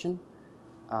theoretician.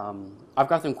 I've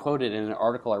got them quoted in an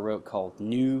article I wrote called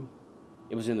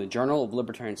it was in the Journal of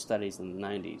Libertarian Studies in the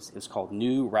 90s. It's called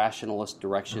New Rationalist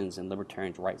Directions in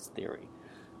Libertarian Rights Theory.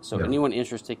 So anyone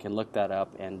interested can look that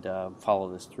up and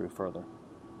follow this through further.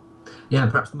 Yeah,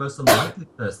 and perhaps the most unlikely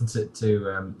person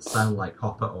to sound like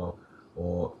Hopper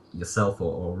or yourself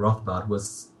or Rothbard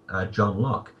was John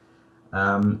Locke.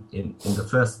 In the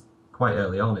first, quite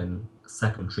early on in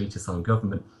second treatise on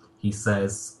government, he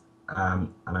says,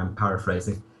 and I'm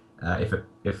paraphrasing,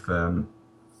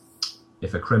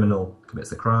 if a criminal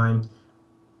commits a crime,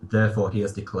 therefore he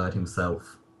has declared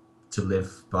himself to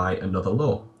live by another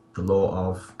law, the law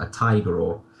of a tiger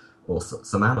or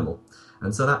some animal.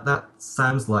 And so that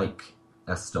sounds like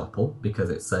estoppel, because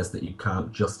it says that you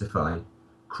can't justify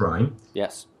crime.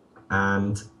 Yes.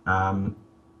 And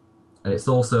it's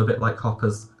also a bit like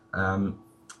Hopper's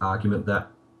argument that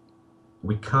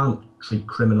we can't treat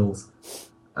criminals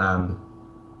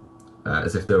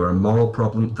as if they were a moral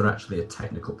problem. They're actually a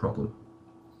technical problem.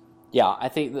 Yeah, I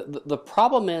think the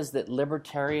problem is that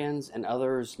libertarians and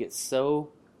others get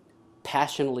so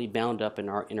passionately bound up in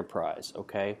our enterprise,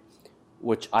 okay,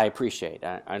 which I appreciate,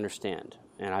 I understand,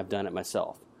 and I've done it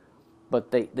myself. But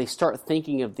they start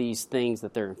thinking of these things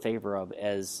that they're in favor of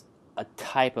as a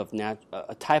type of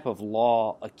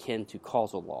law akin to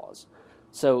causal laws.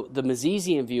 So the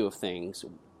Misesian view of things,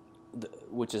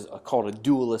 which is called a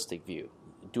dualistic view,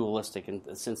 dualistic in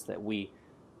the sense that we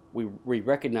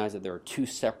recognize that there are two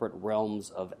separate realms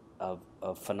of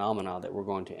phenomena that we're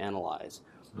going to analyze.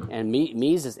 And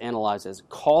Mises is analyzed as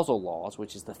causal laws,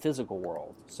 which is the physical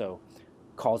world. So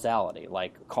causality,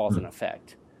 like cause and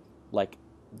effect, like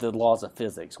the laws of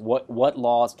physics. What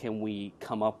laws can we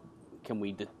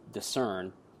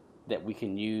discern that we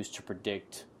can use to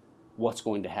predict what's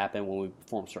going to happen when we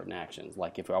perform certain actions?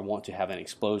 Like if I want to have an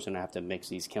explosion, I have to mix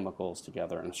these chemicals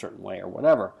together in a certain way or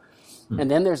whatever.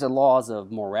 And then there's the laws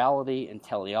of morality and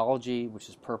teleology, which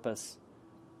is purpose,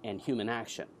 and human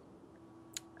action.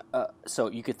 So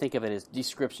you could think of it as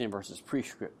description versus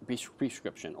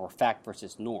prescription, or fact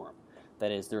versus norm.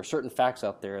 That is, there are certain facts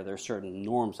out there, there are certain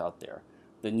norms out there.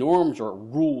 The norms are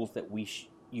rules that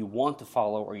you want to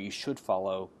follow or you should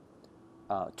follow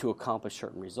to accomplish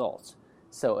certain results.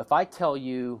 So if I tell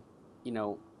you,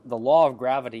 the law of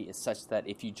gravity is such that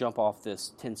if you jump off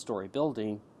this 10-story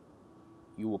building,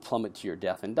 you will plummet to your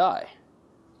death and die.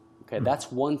 Okay,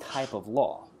 that's one type of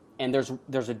law. And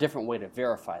there's a different way to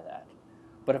verify that.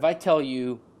 But if I tell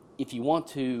you, if you want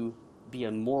to be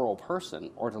a moral person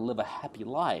or to live a happy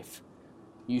life,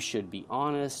 you should be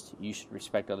honest, you should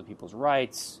respect other people's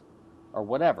rights, or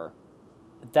whatever.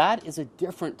 That is a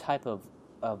different type of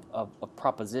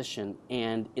proposition,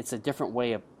 and it's a different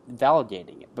way of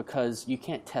validating it because you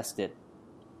can't test it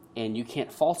and you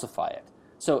can't falsify it.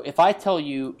 So if I tell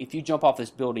you, if you jump off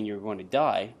this building, you're going to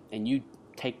die, and you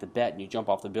take the bet and you jump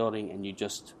off the building and you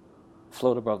just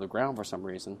float above the ground for some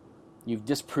reason, you've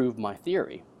disproved my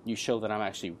theory. You show that I'm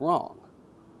actually wrong.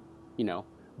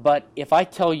 But if I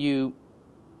tell you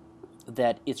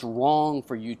that it's wrong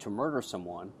for you to murder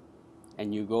someone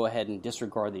and you go ahead and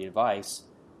disregard the advice,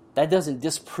 that doesn't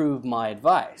disprove my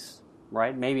advice,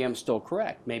 right? Maybe I'm still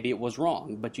correct. Maybe it was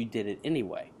wrong, but you did it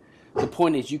anyway. The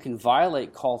point is you can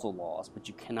violate causal laws, but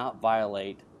you cannot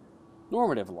violate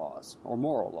normative laws or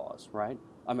moral laws, right?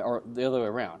 Or the other way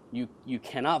around. You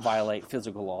cannot violate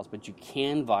physical laws, but you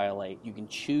can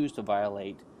choose to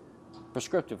violate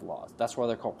prescriptive laws. That's why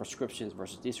they're called prescriptions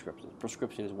versus descriptions.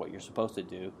 Prescription is what you're supposed to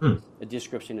do. A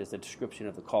description is the description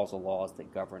of the causal laws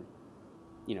that govern,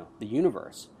 the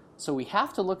universe. So we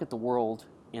have to look at the world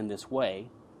in this way.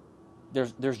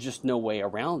 There's just no way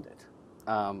around it.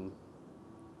 And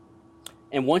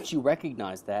once you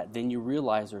recognize that, then you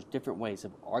realize there's different ways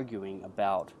of arguing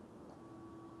about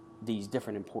these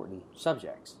different important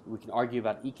subjects. We can argue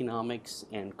about economics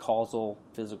and causal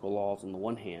physical laws on the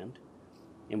one hand,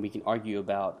 and we can argue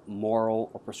about moral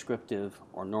or prescriptive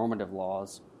or normative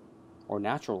laws or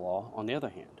natural law on the other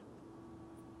hand.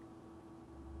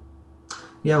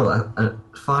 Yeah, well,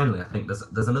 finally, I think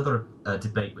there's another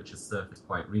debate which has surfaced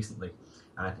quite recently,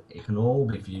 and it can all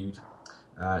be viewed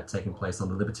taking place on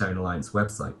the Libertarian Alliance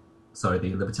website,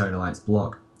 the Libertarian Alliance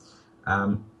blog,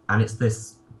 and it's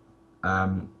this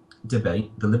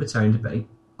debate, the Libertarian debate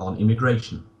on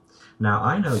immigration. Now,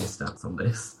 I know your stance on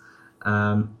this,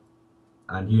 and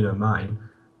you know mine,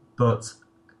 but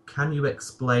can you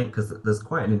explain, because there's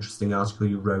quite an interesting article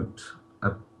you wrote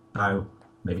about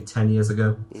maybe 10 years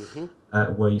ago,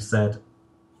 where you said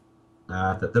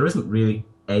that there isn't really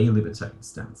a libertarian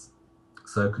stance.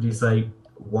 So could you say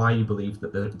why you believe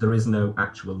that there is no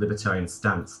actual libertarian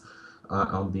stance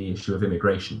on the issue of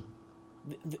immigration?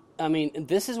 I mean,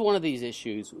 this is one of these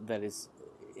issues that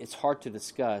it's hard to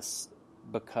discuss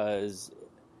because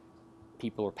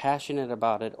people are passionate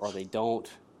about it or they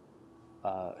don't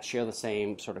share the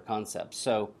same sort of concepts.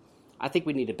 So I think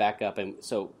we need to back up. And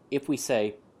so if we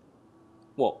say,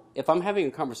 well, if I'm having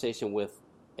a conversation with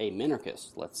a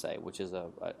minarchist, let's say, which is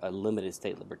a limited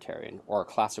state libertarian or a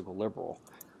classical liberal,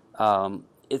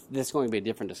 there's going to be a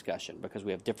different discussion because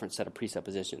we have different set of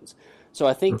presuppositions. So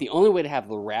I think the only way to have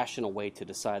the rational way to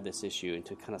decide this issue and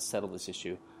to kind of settle this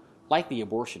issue, like the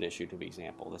abortion issue, to be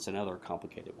example, that's another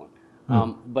complicated one,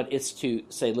 but it's to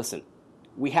say, listen,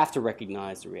 we have to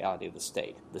recognize the reality of the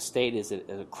state. The state is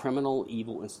a criminal,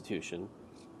 evil institution.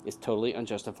 It's totally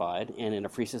unjustified, and in a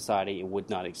free society, it would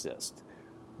not exist.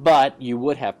 But you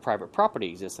would have private property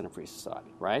exist in a free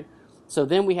society, right? So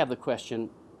then we have the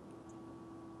question,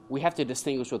 we have to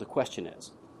distinguish what the question is.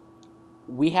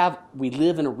 We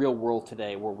live in a real world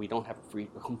today where we don't have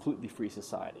a completely free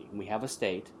society. We have a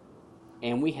state,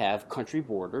 and we have country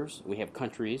borders. We have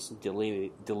countries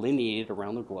delineated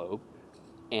around the globe,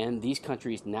 and these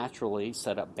countries naturally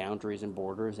set up boundaries and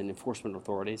borders and enforcement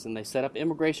authorities, and they set up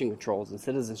immigration controls and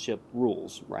citizenship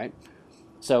rules, right?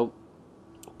 So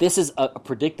this is a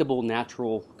predictable,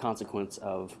 natural consequence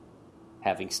of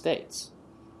having states,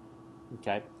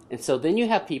 okay? And so then you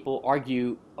have people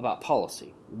argue about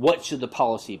policy. What should the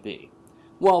policy be?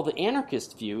 Well, the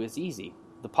anarchist view is easy.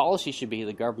 The policy should be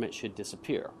the government should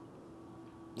disappear.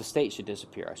 The state should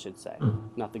disappear, I should say,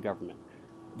 not the government,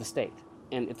 the state.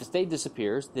 And if the state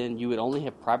disappears, then you would only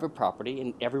have private property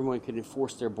and everyone could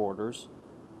enforce their borders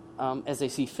as they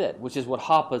see fit, which is what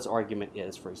Hoppe's argument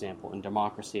is, for example, in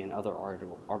Democracy and other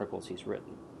articles he's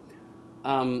written.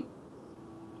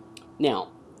 Now,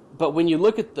 but when you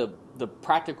look at the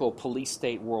practical police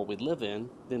state world we live in,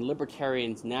 then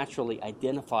libertarians naturally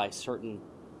identify certain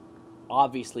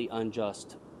obviously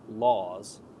unjust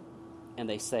laws, and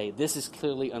they say this is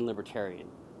clearly unlibertarian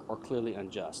or clearly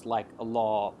unjust, like a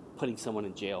law putting someone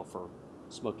in jail for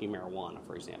smoking marijuana,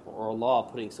 for example, or a law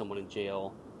putting someone in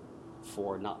jail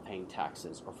for not paying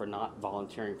taxes or for not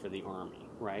volunteering for the army,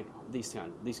 right? These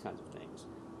kinds of things.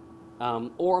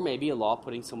 or maybe a law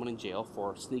putting someone in jail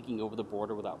for sneaking over the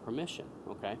border without permission.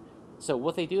 Okay, so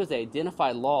what they do is they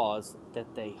identify laws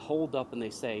that they hold up and they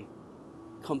say,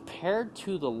 compared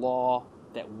to the law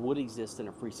that would exist in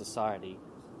a free society,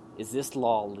 is this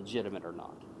law legitimate or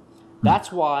not?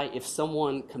 That's why if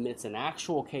someone commits an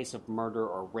actual case of murder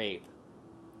or rape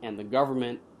and the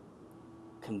government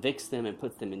convicts them and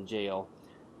puts them in jail,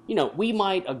 we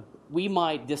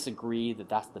might disagree that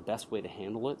that's the best way to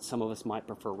handle it. Some of us might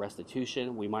prefer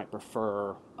restitution. We might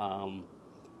prefer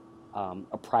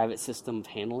a private system of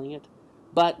handling it.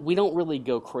 But we don't really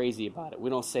go crazy about it. We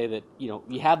don't say that,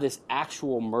 you have this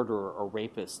actual murderer or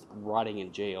rapist rotting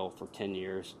in jail for 10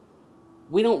 years.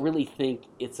 We don't really think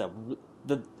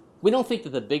we don't think that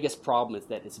the biggest problem is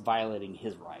that it's violating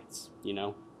his rights,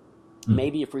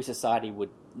 Maybe a free society would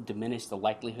diminish the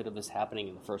likelihood of this happening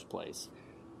in the first place.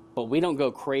 But we don't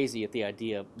go crazy at the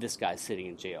idea of this guy sitting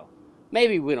in jail.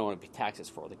 Maybe we don't want to pay taxes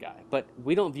for the guy, but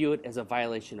we don't view it as a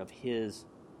violation of his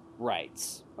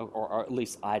rights, or at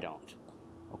least I don't.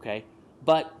 Okay?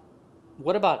 But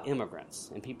what about immigrants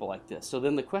and people like this? So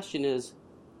then the question is,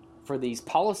 for these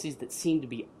policies that seem to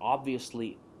be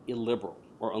obviously illiberal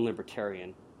or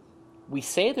unlibertarian, we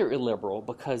say they're illiberal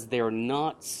because they're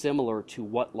not similar to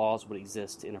what laws would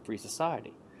exist in a free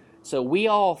society. So we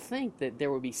all think that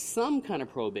there would be some kind of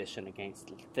prohibition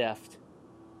against theft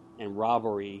and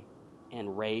robbery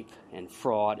and rape and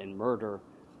fraud and murder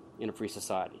in a free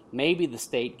society. Maybe the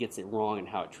state gets it wrong in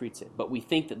how it treats it, but we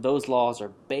think that those laws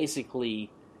are basically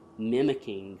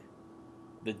mimicking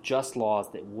the just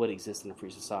laws that would exist in a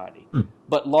free society.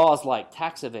 But laws like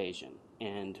tax evasion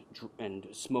and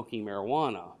smoking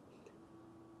marijuana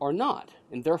are not,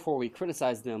 and therefore we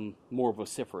criticize them more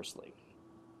vociferously.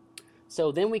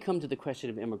 So then we come to the question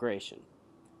of immigration.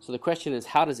 So the question is,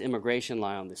 how does immigration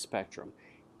lie on this spectrum?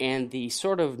 And the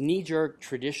sort of knee-jerk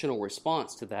traditional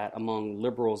response to that among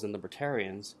liberals and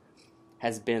libertarians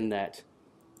has been that,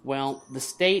 well, the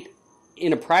state,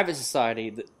 in a private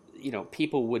society,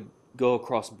 people would go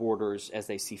across borders as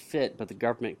they see fit, but the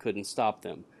government couldn't stop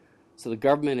them. So the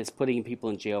government is putting people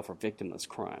in jail for victimless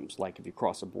crimes, like if you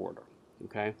cross a border.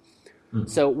 Okay? Mm-hmm.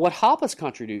 So what Hoppe's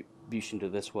contribution to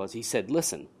this was, he said,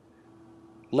 listen,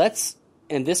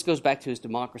 and this goes back to his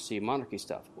democracy and monarchy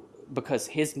stuff, because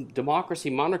his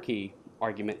democracy-monarchy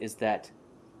argument is that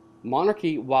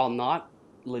monarchy, while not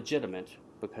legitimate,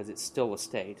 because it's still a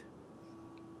state,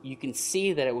 you can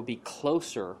see that it would be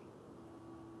closer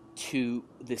to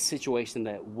the situation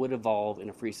that would evolve in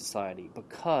a free society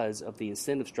because of the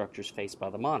incentive structures faced by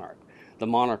the monarch. The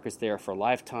monarch is there for a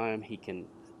lifetime. He can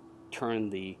turn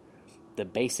the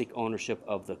basic ownership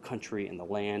of the country and the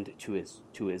land to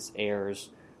his heirs,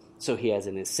 so he has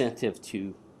an incentive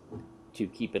to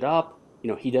keep it up.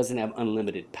 He doesn't have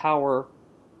unlimited power.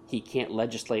 He can't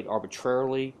legislate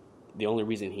arbitrarily. The only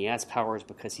reason he has power is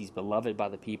because he's beloved by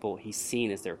the people. He's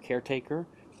seen as their caretaker.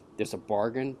 There's a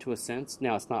bargain to a sense.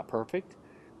 Now, it's not perfect,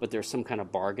 but there's some kind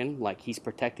of bargain. Like, he's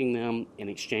protecting them. In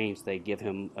exchange, they give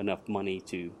him enough money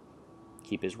to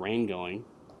keep his reign going.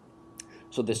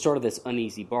 So there's sort of this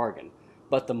uneasy bargain.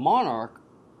 But the monarch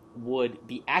would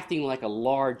be acting like a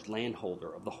large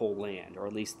landholder of the whole land, or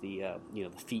at least the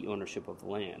fee ownership of the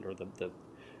land, or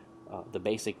the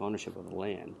basic ownership of the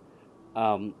land.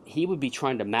 He would be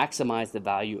trying to maximize the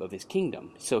value of his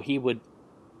kingdom. So he would,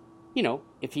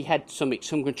 if he had some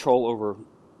control over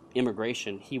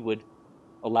immigration, he would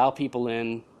allow people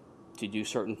in to do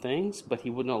certain things, but he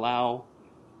wouldn't allow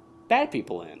bad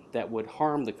people in that would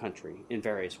harm the country in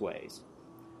various ways,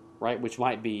 right? Which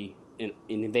might be an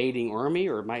invading army,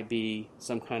 or it might be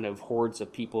some kind of hordes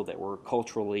of people that were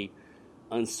culturally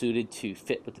unsuited to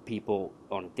fit with the people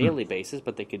on a daily basis,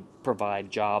 but they could provide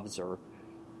jobs or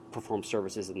perform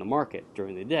services in the market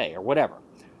during the day or whatever.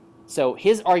 So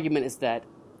his argument is that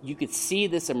you could see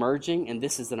this emerging, and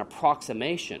this is an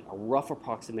approximation, a rough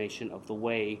approximation of the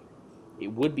way it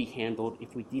would be handled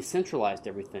if we decentralized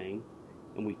everything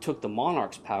and we took the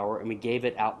monarch's power and we gave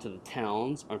it out to the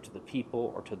towns or to the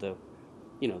people or to the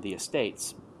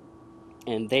estates.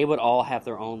 And they would all have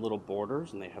their own little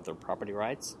borders, and they'd have their property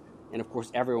rights. And of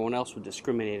course, everyone else would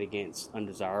discriminate against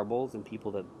undesirables and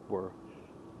people that were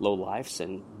lowlifes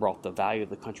and brought the value of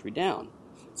the country down.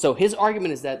 So his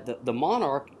argument is that the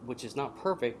monarch, which is not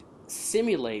perfect,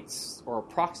 simulates or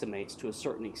approximates to a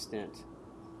certain extent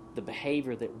the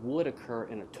behavior that would occur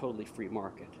in a totally free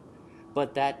market,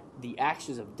 but that the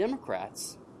actions of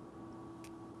Democrats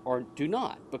do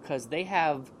not, because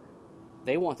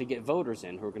they want to get voters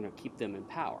in who are going to keep them in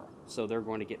power. So they're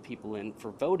going to get people in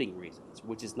for voting reasons,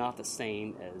 which is not the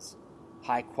same as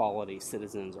high-quality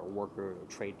citizens or workers or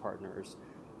trade partners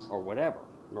or whatever,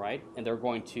 right? And they're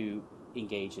going to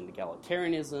engage in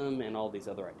egalitarianism and all these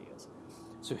other ideas.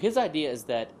 So his idea is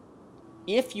that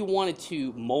if you wanted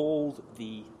to mold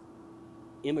the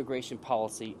immigration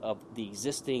policy of the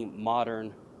existing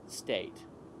modern state,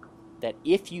 that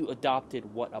if you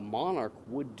adopted what a monarch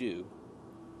would do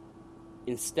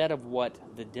instead of what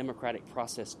the democratic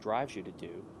process drives you to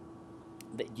do,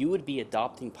 that you would be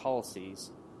adopting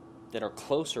policies that are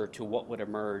closer to what would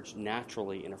emerge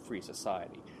naturally in a free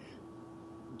society.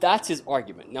 That's his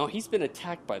argument. Now, he's been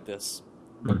attacked by this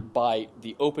by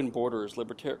the open borders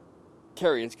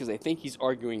libertarians because they think he's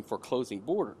arguing for closing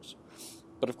borders.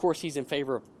 But of course, he's in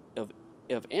favor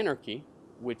of anarchy,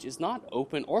 which is not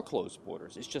open or closed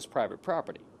borders. It's just private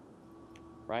property,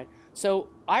 right? So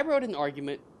I wrote an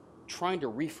argument trying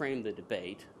to reframe the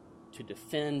debate to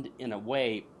defend, in a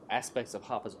way, aspects of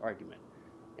Hoppe's argument.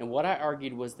 And what I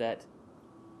argued was that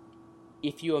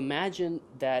if you imagine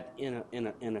that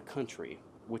in a country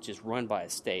which is run by a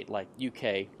state like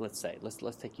UK, let's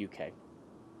take UK.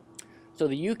 So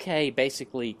the UK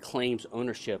basically claims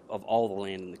ownership of all the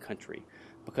land in the country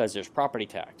because there's property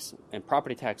tax, and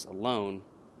property tax alone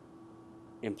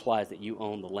implies that you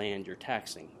own the land you're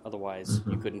taxing. Otherwise,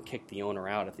 you couldn't kick the owner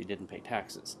out if they didn't pay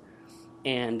taxes.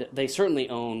 And they certainly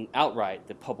own outright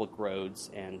the public roads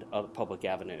and other public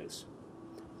avenues.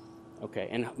 Okay,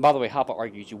 and by the way, Hoppe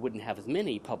argues you wouldn't have as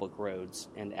many public roads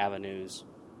and avenues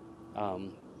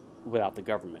without the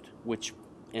government,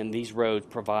 and these roads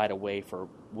provide a way for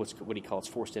what he calls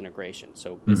forced integration.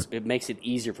 So it makes it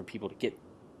easier for people to get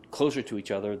closer to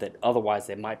each other that otherwise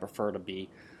they might prefer to be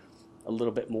a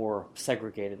little bit more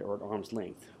segregated or at arm's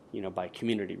length, by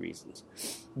community reasons.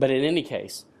 But in any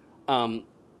case, my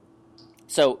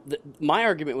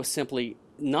argument was simply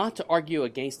not to argue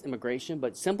against immigration,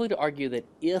 but simply to argue that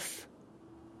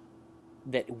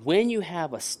when you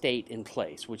have a state in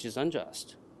place, which is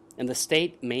unjust, and the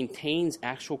state maintains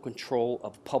actual control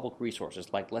of public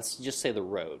resources, like let's just say the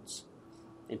roads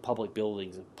and public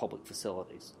buildings and public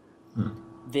facilities,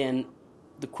 then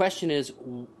the question is,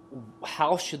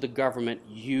 how should the government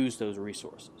use those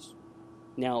resources?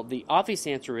 Now, the obvious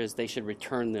answer is they should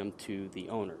return them to the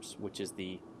owners, which is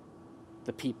the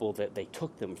people that they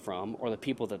took them from, or the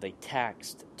people that they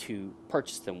taxed to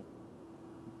purchase them,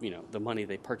 the money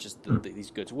they purchased these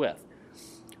goods with,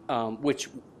 which,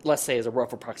 let's say as a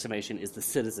rough approximation, is the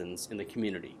citizens in the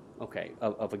community,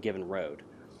 of a given road.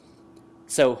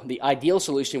 So the ideal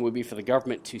solution would be for the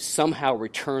government to somehow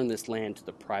return this land to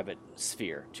the private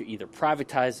sphere, to either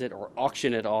privatize it or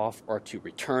auction it off or to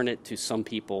return it to some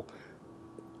people.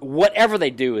 Whatever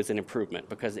they do is an improvement,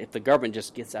 because if the government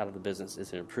just gets out of the business,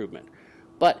 it's an improvement.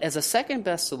 But as a second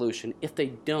best solution, if they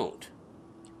don't,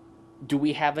 do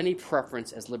we have any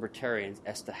preference as libertarians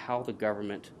as to how the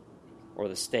government or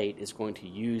the state is going to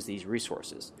use these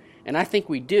resources? And I think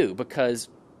we do, because,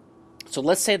 so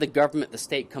let's say the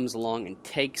state comes along and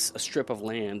takes a strip of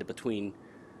land between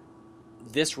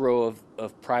this row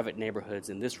of private neighborhoods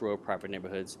and this row of private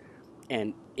neighborhoods,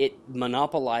 and it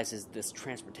monopolizes this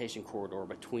transportation corridor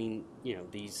between,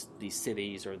 these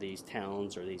cities or these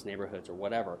towns or these neighborhoods or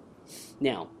whatever.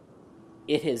 Now,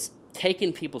 it has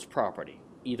taken people's property,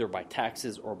 either by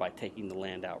taxes or by taking the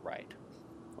land outright,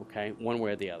 one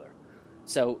way or the other.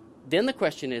 So then the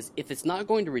question is, if it's not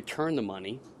going to return the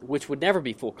money, which would never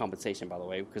be full compensation, by the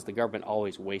way, because the government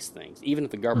always wastes things. Even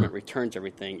if the government returns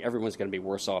everything, everyone's going to be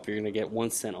worse off. You're going to get 1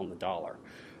 cent on the dollar.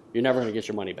 You're never going to get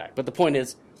your money back. But the point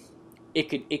is, it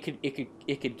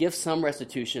could give some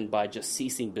restitution by just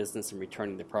ceasing business and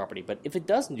returning the property. But if it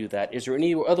doesn't do that, is there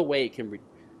any other way it can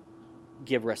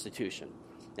give restitution?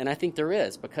 And I think there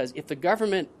is, because if the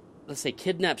government, let's say,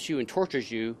 kidnaps you and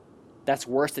tortures you, that's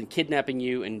worse than kidnapping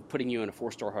you and putting you in a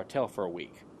 4-star hotel for a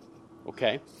week.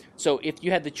 So if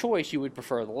you had the choice, you would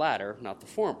prefer the latter, not the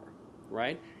former,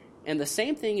 right? And the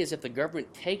same thing is if the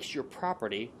government takes your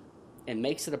property and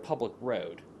makes it a public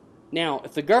road. Now,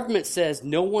 if the government says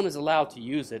no one is allowed to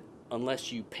use it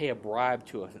unless you pay a bribe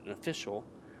to an official,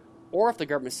 or if the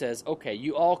government says, okay,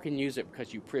 you all can use it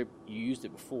because you used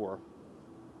it before,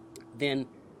 then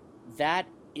that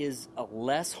is a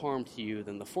less harm to you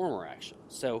than the former action.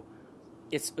 So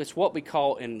it's what we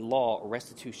call in law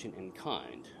restitution in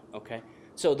kind.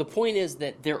 So the point is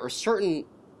that there are certain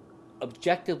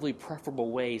objectively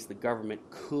preferable ways the government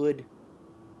could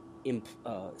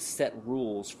set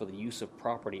rules for the use of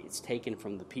property it's taken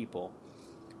from the people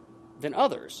than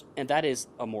others, and that is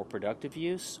a more productive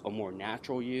use, a more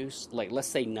natural use. Like, let's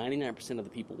say 99% of the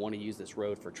people want to use this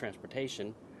road for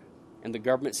transportation, and the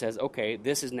government says, okay,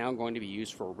 this is now going to be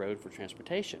used for a road for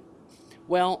transportation.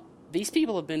 Well, these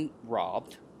people have been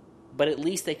robbed, but at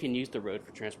least they can use the road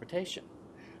for transportation.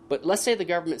 But let's say the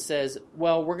government says,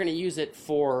 well, we're going to use it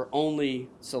for only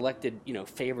selected,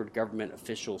 favored government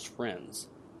officials' friends.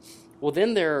 Well,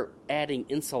 then they're adding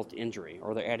insult to injury,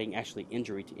 or they're adding actually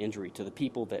injury to the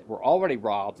people that were already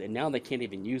robbed, and now they can't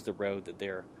even use the road that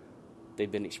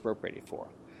they've been expropriated for.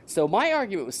 So my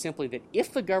argument was simply that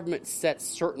if the government sets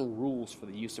certain rules for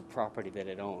the use of property that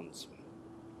it owns,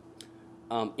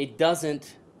 it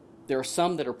doesn't. There are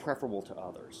some that are preferable to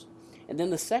others. And then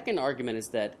the second argument is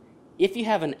that if you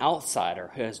have an outsider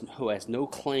who has no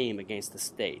claim against the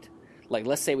state, like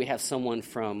let's say we have someone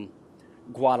from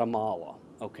Guatemala,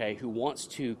 okay, who wants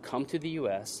to come to the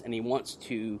U.S. and he wants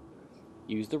to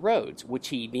use the roads, which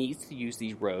he needs to use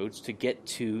these roads to get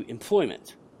to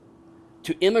employment.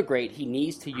 To immigrate, he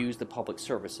needs to use the public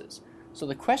services. So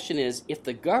the question is, if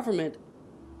the government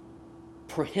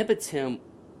prohibits him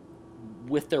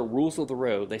with their rules of the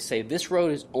road, they say this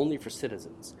road is only for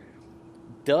citizens,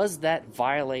 does that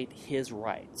violate his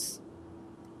rights?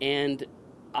 And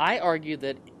I argue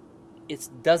that it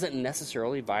doesn't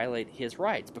necessarily violate his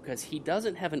rights because he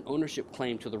doesn't have an ownership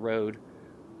claim to the road,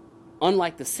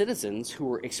 unlike the citizens who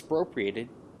were expropriated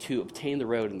to obtain the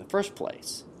road in the first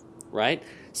place, right?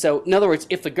 So, in other words,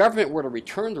 if the government were to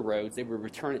return the roads, they would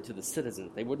return it to the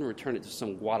citizens. They wouldn't return it to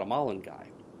some Guatemalan guy.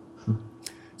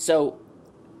 So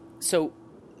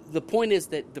the point is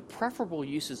that the preferable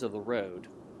uses of the road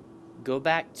go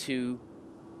back to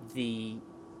the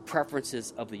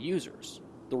preferences of the users.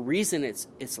 The reason it's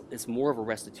more of a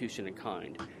restitution in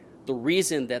kind, the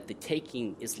reason that the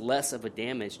taking is less of a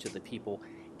damage to the people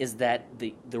is that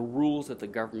the rules that the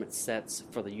government sets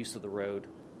for the use of the road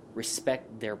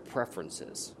respect their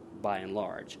preferences by and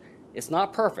large. It's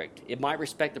not perfect. It might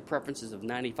respect the preferences of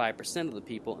 95% of the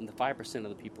people, and the 5% of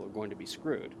the people are going to be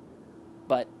screwed.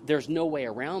 But there's no way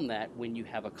around that when you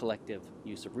have a collective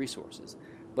use of resources.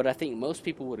 But I think most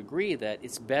people would agree that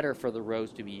it's better for the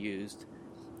roads to be used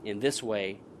in this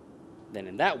way than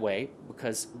in that way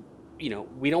because, we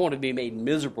don't want to be made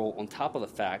miserable on top of the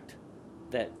fact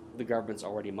that the government's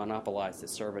already monopolized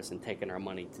this service and taken our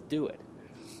money to do it.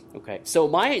 Okay, so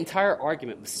my entire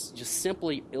argument was just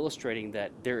simply illustrating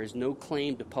that there is no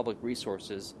claim to public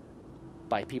resources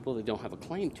by people that don't have a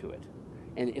claim to it.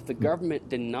 And if the government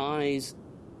denies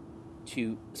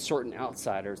to certain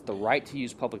outsiders the right to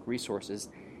use public resources,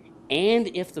 and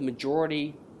if the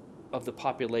majority of the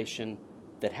population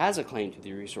that has a claim to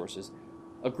the resources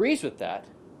agrees with that,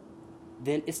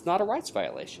 then it's not a rights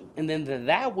violation. And then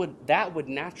that would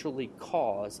naturally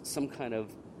cause some kind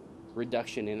of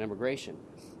reduction in immigration.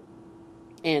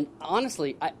 And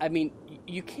honestly, I mean,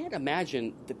 you can't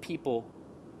imagine the people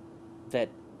that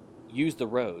use the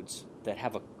roads, that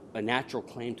have a natural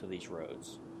claim to these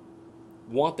roads,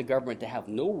 want the government to have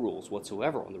no rules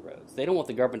whatsoever on the roads. They don't want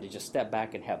the government to just step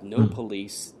back and have no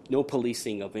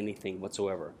policing of anything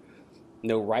whatsoever.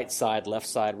 No right side, left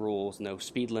side rules, no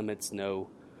speed limits, no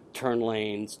turn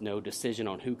lanes, no decision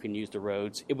on who can use the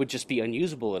roads. It would just be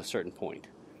unusable at a certain point.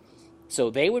 So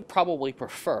they would probably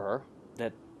prefer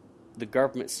that the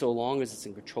government, so long as it's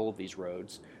in control of these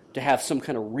roads, to have some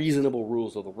kind of reasonable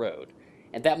rules of the road.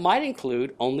 And that might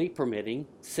include only permitting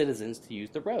citizens to use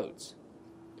the roads,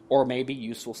 or maybe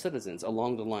useful citizens,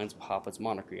 along the lines of Hoffa's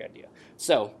monarchy idea.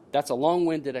 So that's a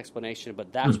long-winded explanation,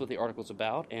 but that's what the article's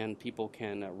about, and people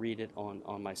can read it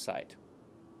on my site.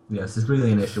 Yes, it's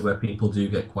really an issue where people do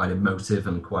get quite emotive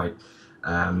and quite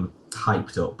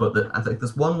hyped up. But I think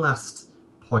there's one last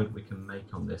point we can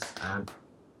make on this.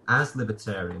 As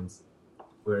libertarians,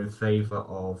 we're in favour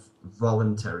of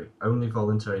only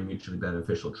voluntary mutually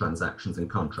beneficial transactions and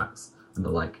contracts and the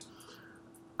like.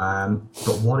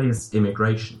 But what is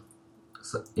immigration?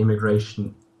 So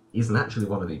immigration isn't actually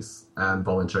one of these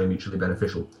voluntary mutually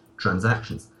beneficial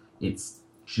transactions. It's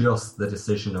just the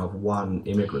decision of one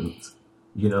immigrant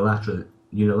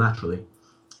unilaterally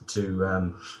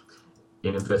to,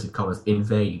 in inverted commas,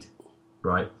 invade,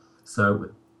 right?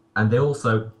 So, and they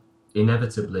also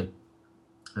inevitably,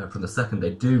 from the second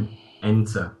they do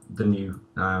enter the new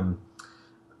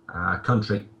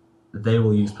country, they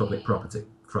will use public property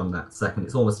from that second.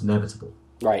 It's almost inevitable.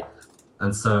 Right.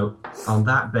 And so on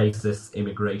that basis,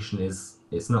 immigration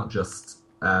it's not just,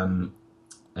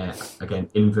 again,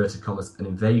 inverted commas, an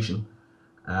invasion.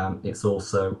 It's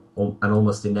also an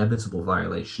almost inevitable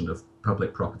violation of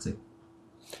public property.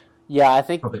 Yeah, I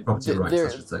think public property rights, I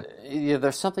should say. Yeah,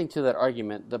 there's something to that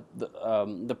argument.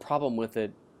 The problem with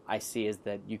it, I see, is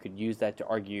that you could use that to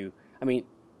argue. I mean,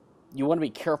 you want to be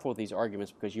careful with these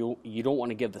arguments because you don't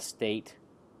want to give the state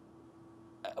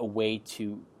a way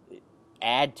to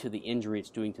add to the injury it's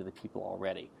doing to the people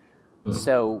already. Mm-hmm.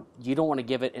 So you don't want to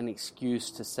give it an excuse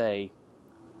to say,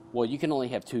 well, you can only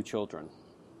have 2 children.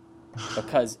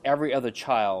 because every other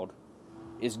child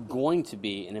is going to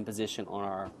be an imposition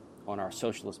on our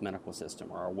socialist medical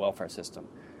system or our welfare system.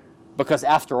 Because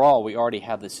after all, we already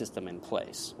have the system in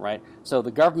place, right? So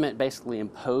the government basically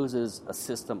imposes a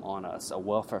system on us, a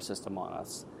welfare system on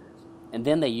us, and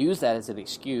then they use that as an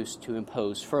excuse to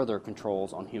impose further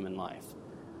controls on human life.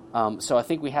 So I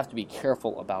think we have to be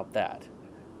careful about that.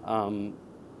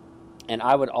 And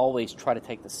I would always try to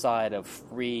take the side of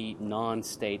free,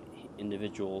 non-state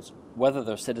individuals, whether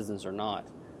they're citizens or not,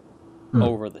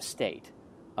 over the state.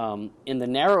 In the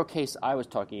narrow case I was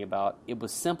talking about, it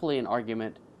was simply an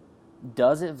argument: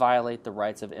 does it violate the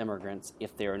rights of immigrants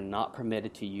if they are not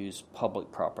permitted to use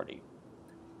public property?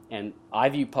 And I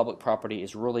view public property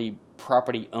as really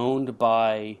property owned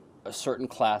by a certain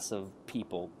class of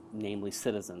people, namely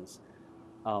citizens,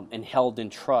 and held in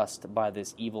trust by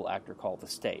this evil actor called the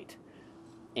state.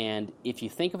 And if you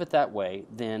think of it that way,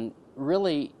 then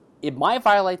really it might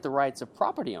violate the rights of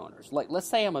property owners. Like, let's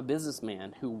say I'm a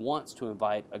businessman who wants to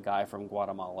invite a guy from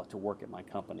Guatemala to work at my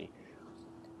company,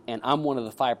 and I'm one of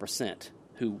the 5%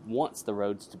 who wants the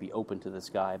roads to be open to this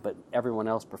guy, but everyone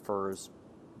else prefers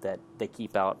that they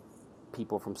keep out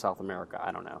people from South America.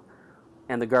 I don't know.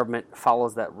 And the government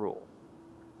follows that rule.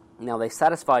 Now, they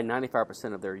satisfy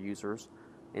 95% of their users,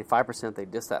 and 5% they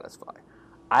dissatisfy.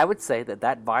 I would say that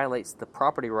that violates the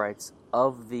property rights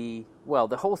of the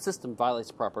whole system violates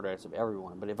the property rights of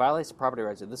everyone, but it violates the property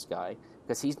rights of this guy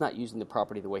because he's not using the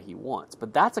property the way he wants.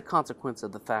 But that's a consequence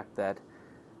of the fact that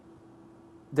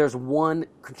there's one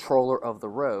controller of the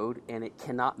road, and it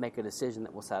cannot make a decision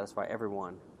that will satisfy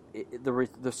everyone.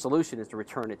 The solution is to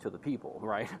return it to the people,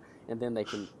 right? And then they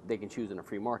can choose in a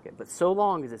free market. But so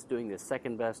long as it's doing this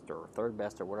second best or third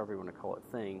best or whatever you want to call it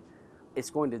thing, it's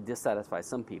going to dissatisfy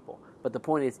some people. But the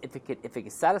point is, if it can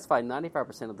satisfy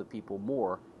 95% of the people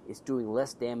more, it's doing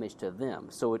less damage to them.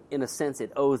 So in a sense,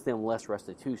 it owes them less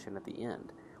restitution at the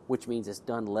end, which means it's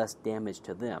done less damage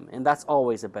to them. And that's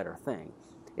always a better thing.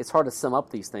 It's hard to sum up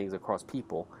these things across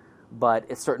people, but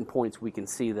at certain points we can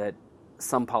see that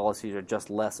some policies are just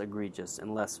less egregious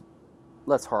and less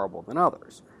horrible than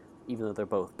others, even though they're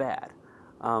both bad.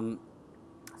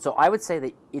 So I would say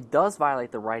that it does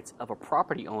violate the rights of a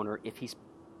property owner if he's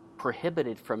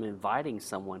prohibited from inviting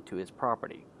someone to his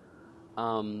property.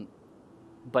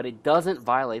 But it doesn't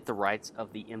violate the rights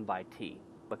of the invitee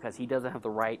because he doesn't have the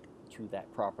right to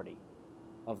that property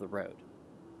of the road.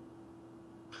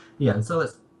 Yeah, and so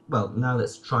now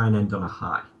let's try and end on a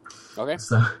high. Okay.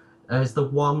 So is the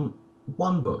one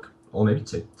book, or maybe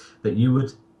two, that you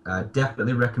would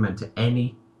definitely recommend to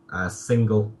any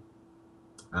single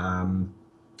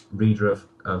reader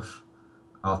of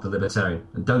the Libertarian?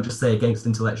 And don't just say against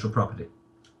intellectual property.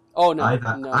 Oh, no. I've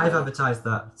no. advertised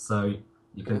that, so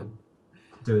you can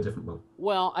do a different one.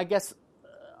 Well, I guess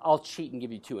I'll cheat and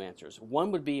give you two answers.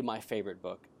 One would be my favorite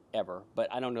book ever, but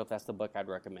I don't know if that's the book I'd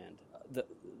recommend.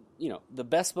 The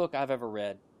best book I've ever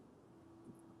read,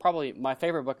 probably my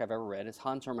favorite book I've ever read, is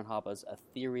Hans Hermann Hoppe's A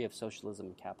Theory of Socialism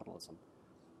and Capitalism.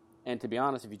 And to be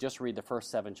honest, if you just read the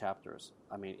first 7 chapters,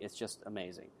 I mean, it's just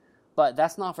amazing. But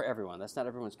that's not for everyone. That's not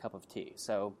everyone's cup of tea.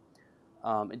 So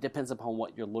it depends upon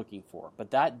what you're looking for.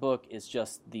 But that book is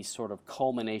just the sort of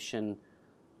culmination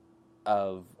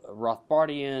of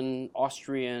Rothbardian,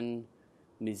 Austrian,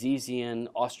 Misesian,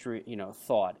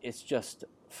 thought. It's just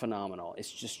phenomenal.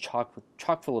 It's just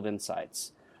chock full of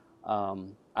insights.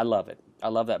 I love it. I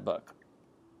love that book.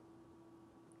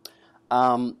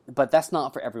 But that's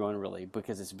not for everyone, really,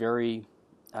 because it's very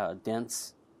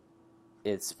dense.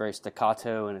 It's very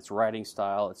staccato in its writing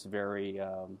style. It's very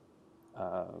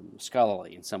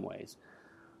scholarly in some ways.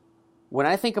 When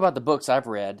I think about the books I've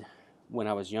read when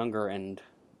I was younger and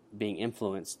being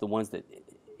influenced, the ones that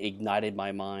ignited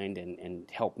my mind and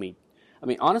helped me, I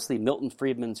mean, honestly, Milton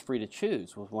Friedman's Free to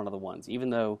Choose was one of the ones, even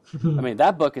though, I mean,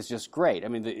 that book is just great. I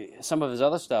mean, some of his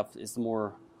other stuff is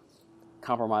more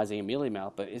compromising and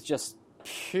mealy-mouthed, but it's just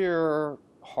pure,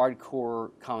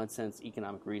 hardcore, common sense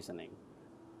economic reasoning.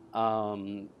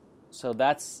 So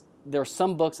there are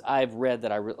some books I've read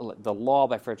that The Law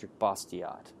by Frederick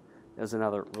Bastiat is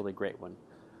another really great one.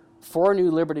 For a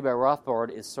New Liberty by Rothbard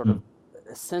is sort of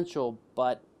essential,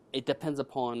 but it depends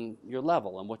upon your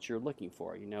level and what you're looking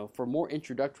for. For more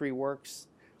introductory works,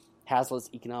 Hazlitt's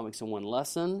Economics in One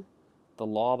Lesson, The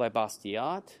Law by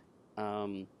Bastiat,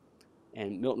 and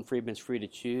Milton Friedman's Free to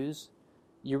Choose,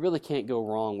 you really can't go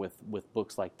wrong with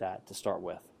books like that to start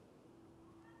with.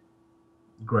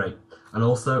 Great. And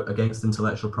also Against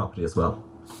Intellectual Property as well.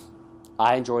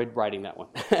 I enjoyed writing that one.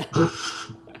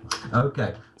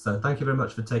 Okay. So thank you very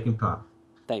much for taking part.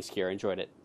 Thanks, Kira. Enjoyed it.